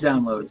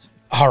downloads.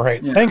 All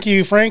right. Yeah. Thank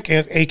you, Frank,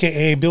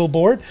 a.k.a.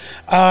 Billboard.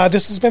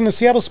 This has been the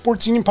Seattle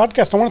Sports Union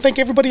Podcast. I want to thank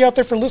everybody out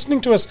there for listening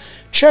to us.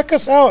 Check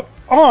us out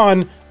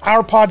on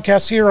our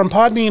podcast here on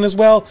Podbean as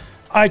well,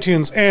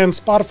 iTunes and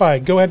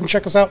Spotify. Go ahead and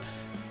check us out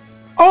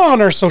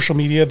on our social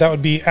media. That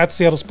would be at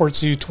Seattle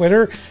Sports U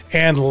Twitter,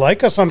 and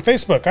like us on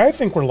Facebook. I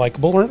think we're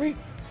likable, aren't we? You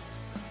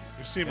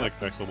seem like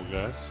nice little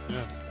guys.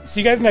 Yeah.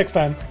 See you guys next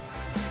time.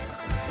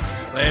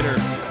 Later.